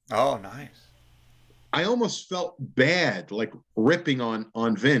know. Oh, nice. I almost felt bad, like ripping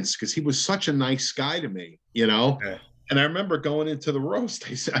on Vince, because he was such a nice guy to me, you know. Yeah. And I remember going into the roast.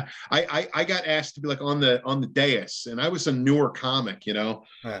 I got asked to be like on the dais, and I was a newer comic, you know.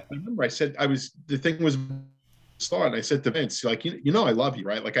 Yeah. I remember the thing was starting. I said to Vince, like, you know, I love you,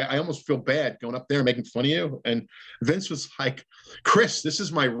 right? Like, I almost feel bad going up there and making fun of you. And Vince was like, Chris, this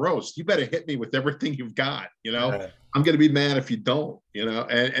is my roast. You better hit me with everything you've got, you know. Yeah. I'm gonna be mad if you don't, you know.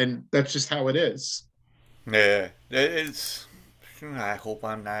 And that's just how it is. Yeah, it's. I hope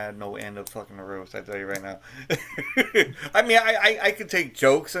I'm not at no end of fucking the roast. I tell you right now. I mean, I could take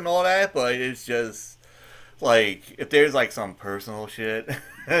jokes and all that, but it's just like if there's like some personal shit.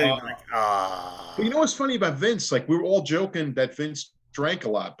 Like, But you know what's funny about Vince? Like we were all joking that Vince drank a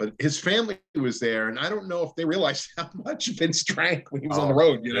lot, but his family was there, and I don't know if they realized how much Vince drank when he was on the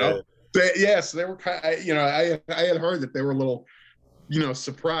road. You know? But, yeah, so they were kind of, you know, I had heard that they were a little, you know,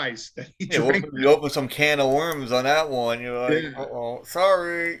 surprised that he drank. You open some can of worms on that one. You're like, oh,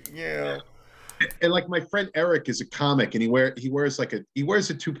 sorry, yeah. And like my friend Eric is a comic, and he wears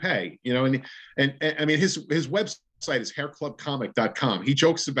a toupee, you know, and I mean his website is hairclubcomic.com. He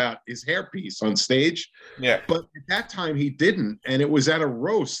jokes about his hairpiece on stage, yeah. But at that time he didn't, and it was at a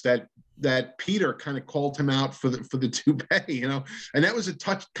roast that Peter kind of called him out for the toupee, you know, and that was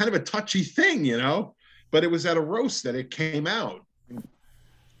kind of a touchy thing, you know, but it was at a roast that it came out.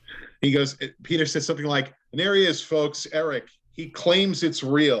 He goes, Peter said something like, and there he is, folks, Eric. He claims it's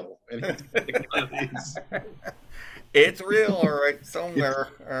real. And it's real, all right, somewhere.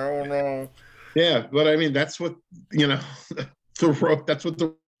 I don't know. Yeah, but I mean, that's what, you know, that's what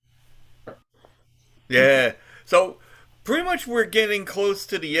the. Yeah. So pretty much we're getting close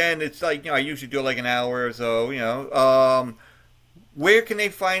to the end. It's like, you know, I usually do like an hour or so, you know. where can they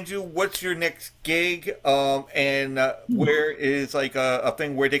find you? What's your next gig? And where is like a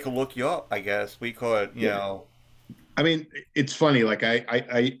thing where they can look you up? I guess we call it, you know. I mean, it's funny. Like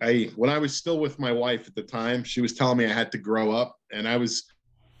when I was still with my wife at the time, she was telling me I had to grow up, and I was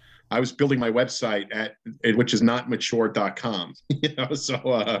building my website which is notmature.com.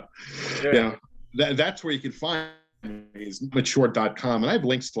 So that's where you can find me, is mature.com, and I have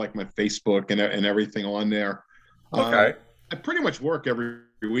links to like my Facebook and everything on there. Okay. I pretty much work every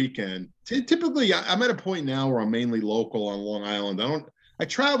weekend. Typically, I'm at a point now where I'm mainly local on Long Island. I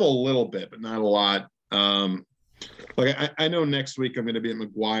travel a little bit, but not a lot. Like I know next week I'm going to be at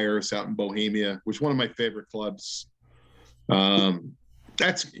McGuire's out in Bohemia, which is one of my favorite clubs.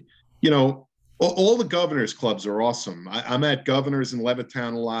 That's, all the Governors clubs are awesome. I'm at Governors in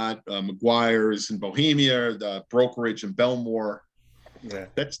Levittown a lot, McGuire's in Bohemia, the Brokerage in Belmore. Yeah.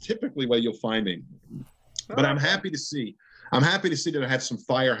 That's typically where you'll find me. But I'm happy to see that I have some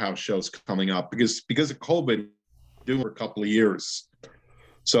Firehouse shows coming up because of COVID, doing for a couple of years.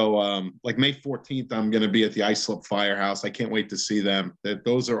 So like May 14th, I'm going to be at the Islip Firehouse. I can't wait to see them.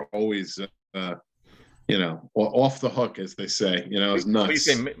 Those are always, off the hook, as they say. It's nuts. What, you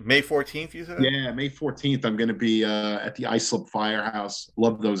say May 14th, you said? Yeah, May 14th, I'm going to be at the Islip Firehouse.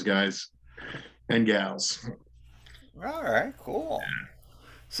 Love those guys and gals. All right, cool.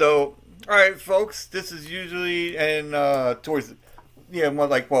 So, all right, folks, this is usually, and towards, more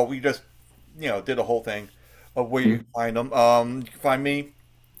like, well, we just, did a whole thing of where you can find them. You can find me.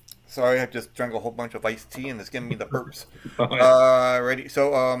 Sorry, I just drank a whole bunch of iced tea and it's giving me the burps. Ready?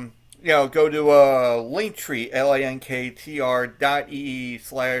 So, go to Linktree,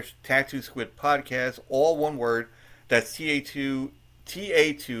 linktr.ee/Tattoo Squid Podcast, all one word. That's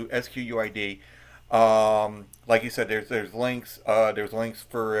TA2SQUID. Like you said, there's links. There's links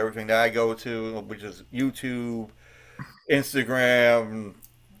for everything that I go to, which is YouTube, Instagram,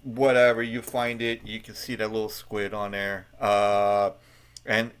 whatever. You find it, you can see that little squid on there.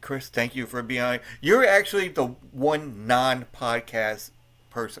 And Chris, thank you for being on. You're actually the one non-podcast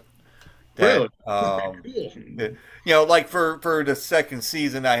person. That, Really? Like for the second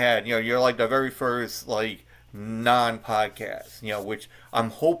season I had, you're like the very first like non-podcast, which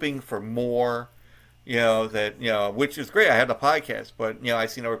I'm hoping for more, which is great. I had the podcast, but I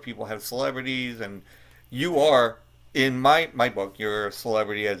seen other people have celebrities, and you are, in my book, you're a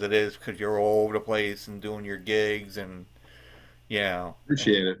celebrity as it is because you're all over the place and doing your gigs and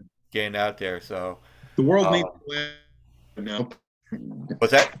appreciate it, getting out there. So the world needs to laugh now.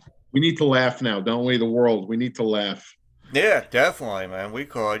 What's that? We need to laugh now, don't we? The world, we need to laugh. Yeah, definitely, man. We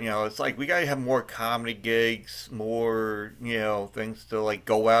call it, it's like we gotta have more comedy gigs, more, things to like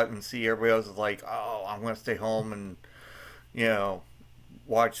go out and see. Everybody else is like, oh, I'm gonna stay home and,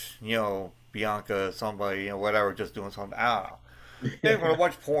 watch, Bianca, somebody, whatever, just doing something. They're gonna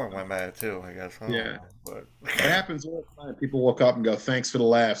watch porn when I'm at it too, I guess. Yeah. But it happens all the time. People look up and go, "Thanks for the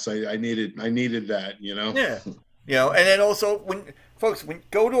laughs. I needed that." Yeah. And then also when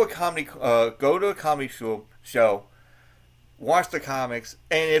go to a comedy show, watch the comics,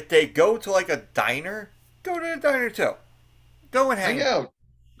 and if they go to like a diner, go to the diner too. Go and hang out.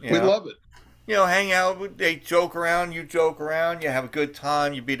 We love it. Hang out. They joke around. You joke around. You have a good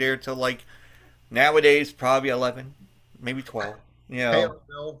time. You be there till like nowadays probably 11, maybe 12.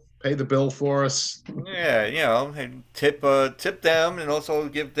 Pay the bill for us. Yeah, and tip them, and also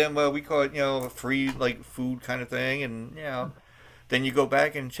give them we call it a free like food kind of thing, and then you go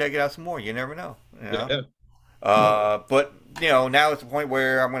back and check it out some more. You never know. Yeah. But now it's the point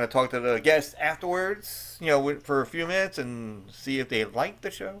where I'm going to talk to the guests afterwards, for a few minutes and see if they like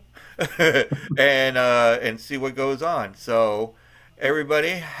the show, and see what goes on. So everybody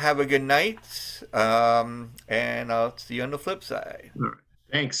have a good night, and I'll see you on the flip side.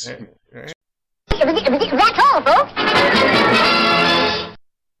 Thanks. That's all, folks.